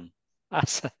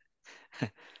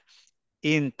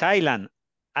 In Thailand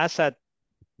as a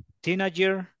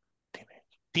teenager.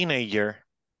 Teenager.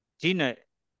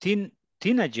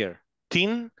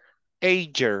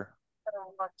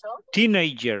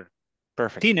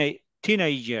 Perfect.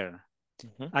 Teenager.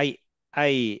 I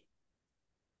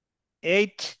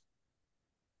ate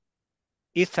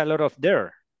a lot of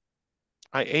there.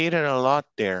 I ate it a lot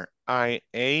there. I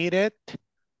ate it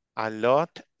a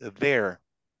lot there.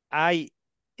 I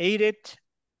ate it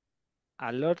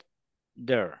a lot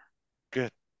there.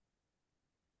 Good.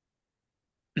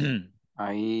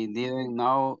 I didn't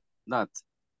know that.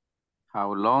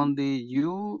 How long did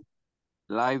you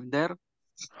live there?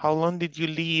 How long did you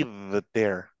live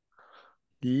there?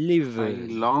 How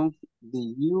long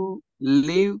did you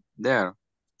live there?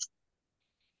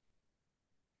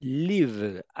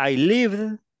 I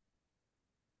lived.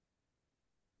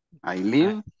 I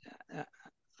live.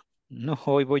 No,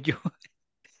 hoy voy yo.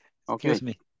 Okay. Excuse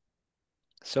me.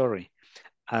 Sorry.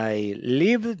 I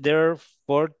lived there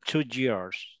for 2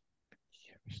 years.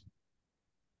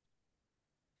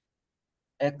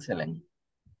 Excellent.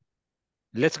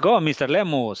 Let's go, Mr.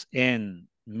 Lemus and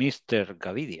Mr.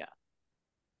 Gavidia.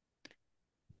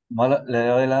 No le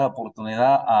doy la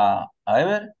oportunidad a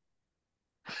Ever.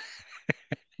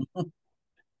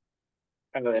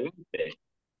 Adelante.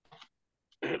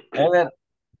 Ever,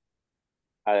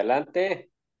 Adelante.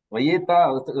 oye,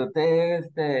 usted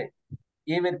es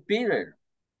Ever Peter.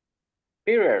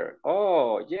 Peter.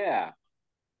 Oh, yeah.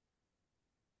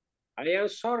 I am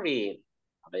sorry.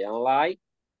 I am like,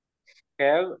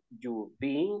 have you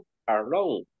been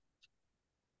alone?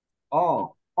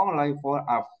 Oh, only for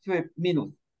a few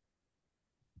minutes.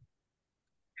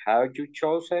 Have you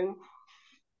chosen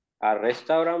a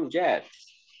restaurant yet?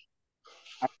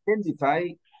 Identify,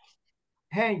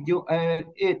 have you ever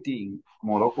eaten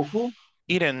Morocco food?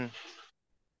 Eaten.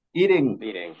 Eating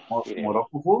Miren.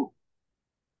 Morocco food?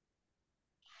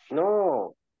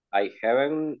 No, I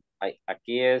haven't.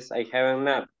 Aquí es I haven't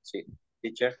not. Sí,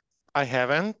 teacher. I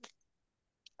haven't.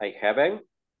 I haven't.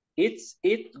 It's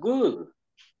good.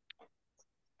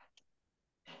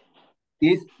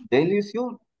 It's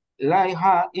delicious, like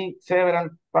had in several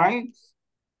times.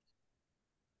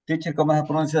 Teacher, ¿cómo se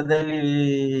pronuncia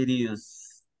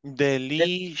delirious?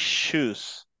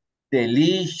 Delicious.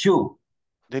 Delicious.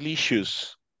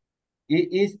 Delicious. It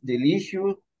is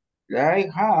delicious, like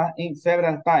had in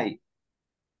several times.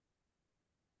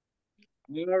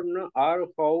 Our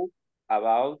hope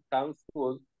about some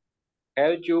food.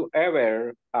 Have you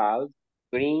ever had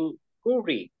green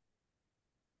curry?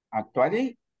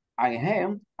 Actually, I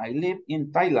live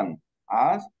in Thailand.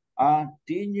 As a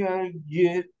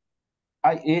teenager,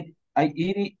 I eat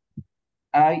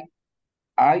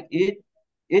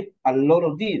a lot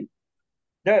of this.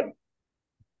 There,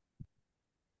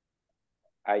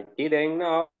 I didn't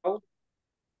know.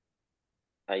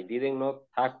 I didn't know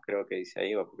tag, creo que dice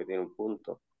ahí, porque tiene un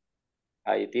punto.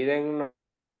 I didn't know.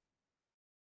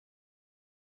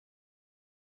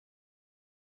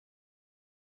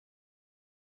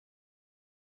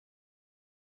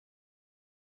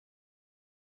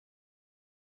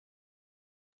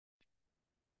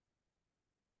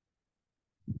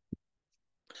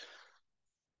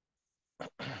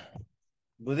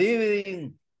 Good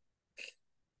evening.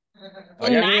 I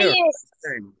am here.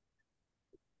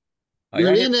 I Yo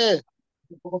am here. vine.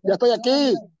 Ya estoy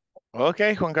aquí.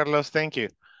 Okay, Juan Carlos, thank you.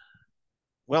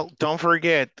 Well, don't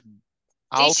forget.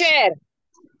 Teacher,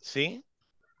 ¿Sí?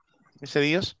 ¿Mis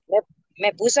Dios?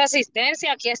 me puso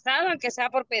asistencia, aquí he estado, aunque sea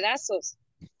por pedazos.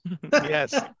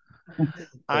 Yes,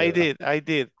 I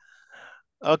did.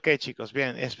 Ok, chicos,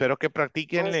 bien. Espero que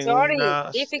practiquen I'm en sorry,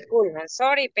 unas... difficult, I'm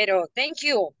sorry, pero thank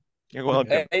you. You're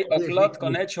welcome. 8 o'clock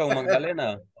connection,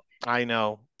 Magdalena. I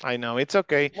know. It's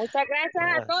okay. Muchas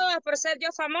gracias a todos por ser yo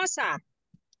famosa.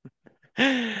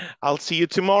 I'll see you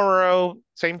tomorrow.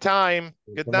 Same time.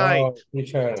 Good night.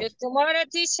 Teacher. See you tomorrow,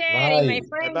 teacher, and my Bye.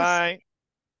 friends. Bye-bye.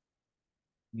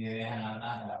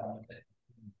 Yeah.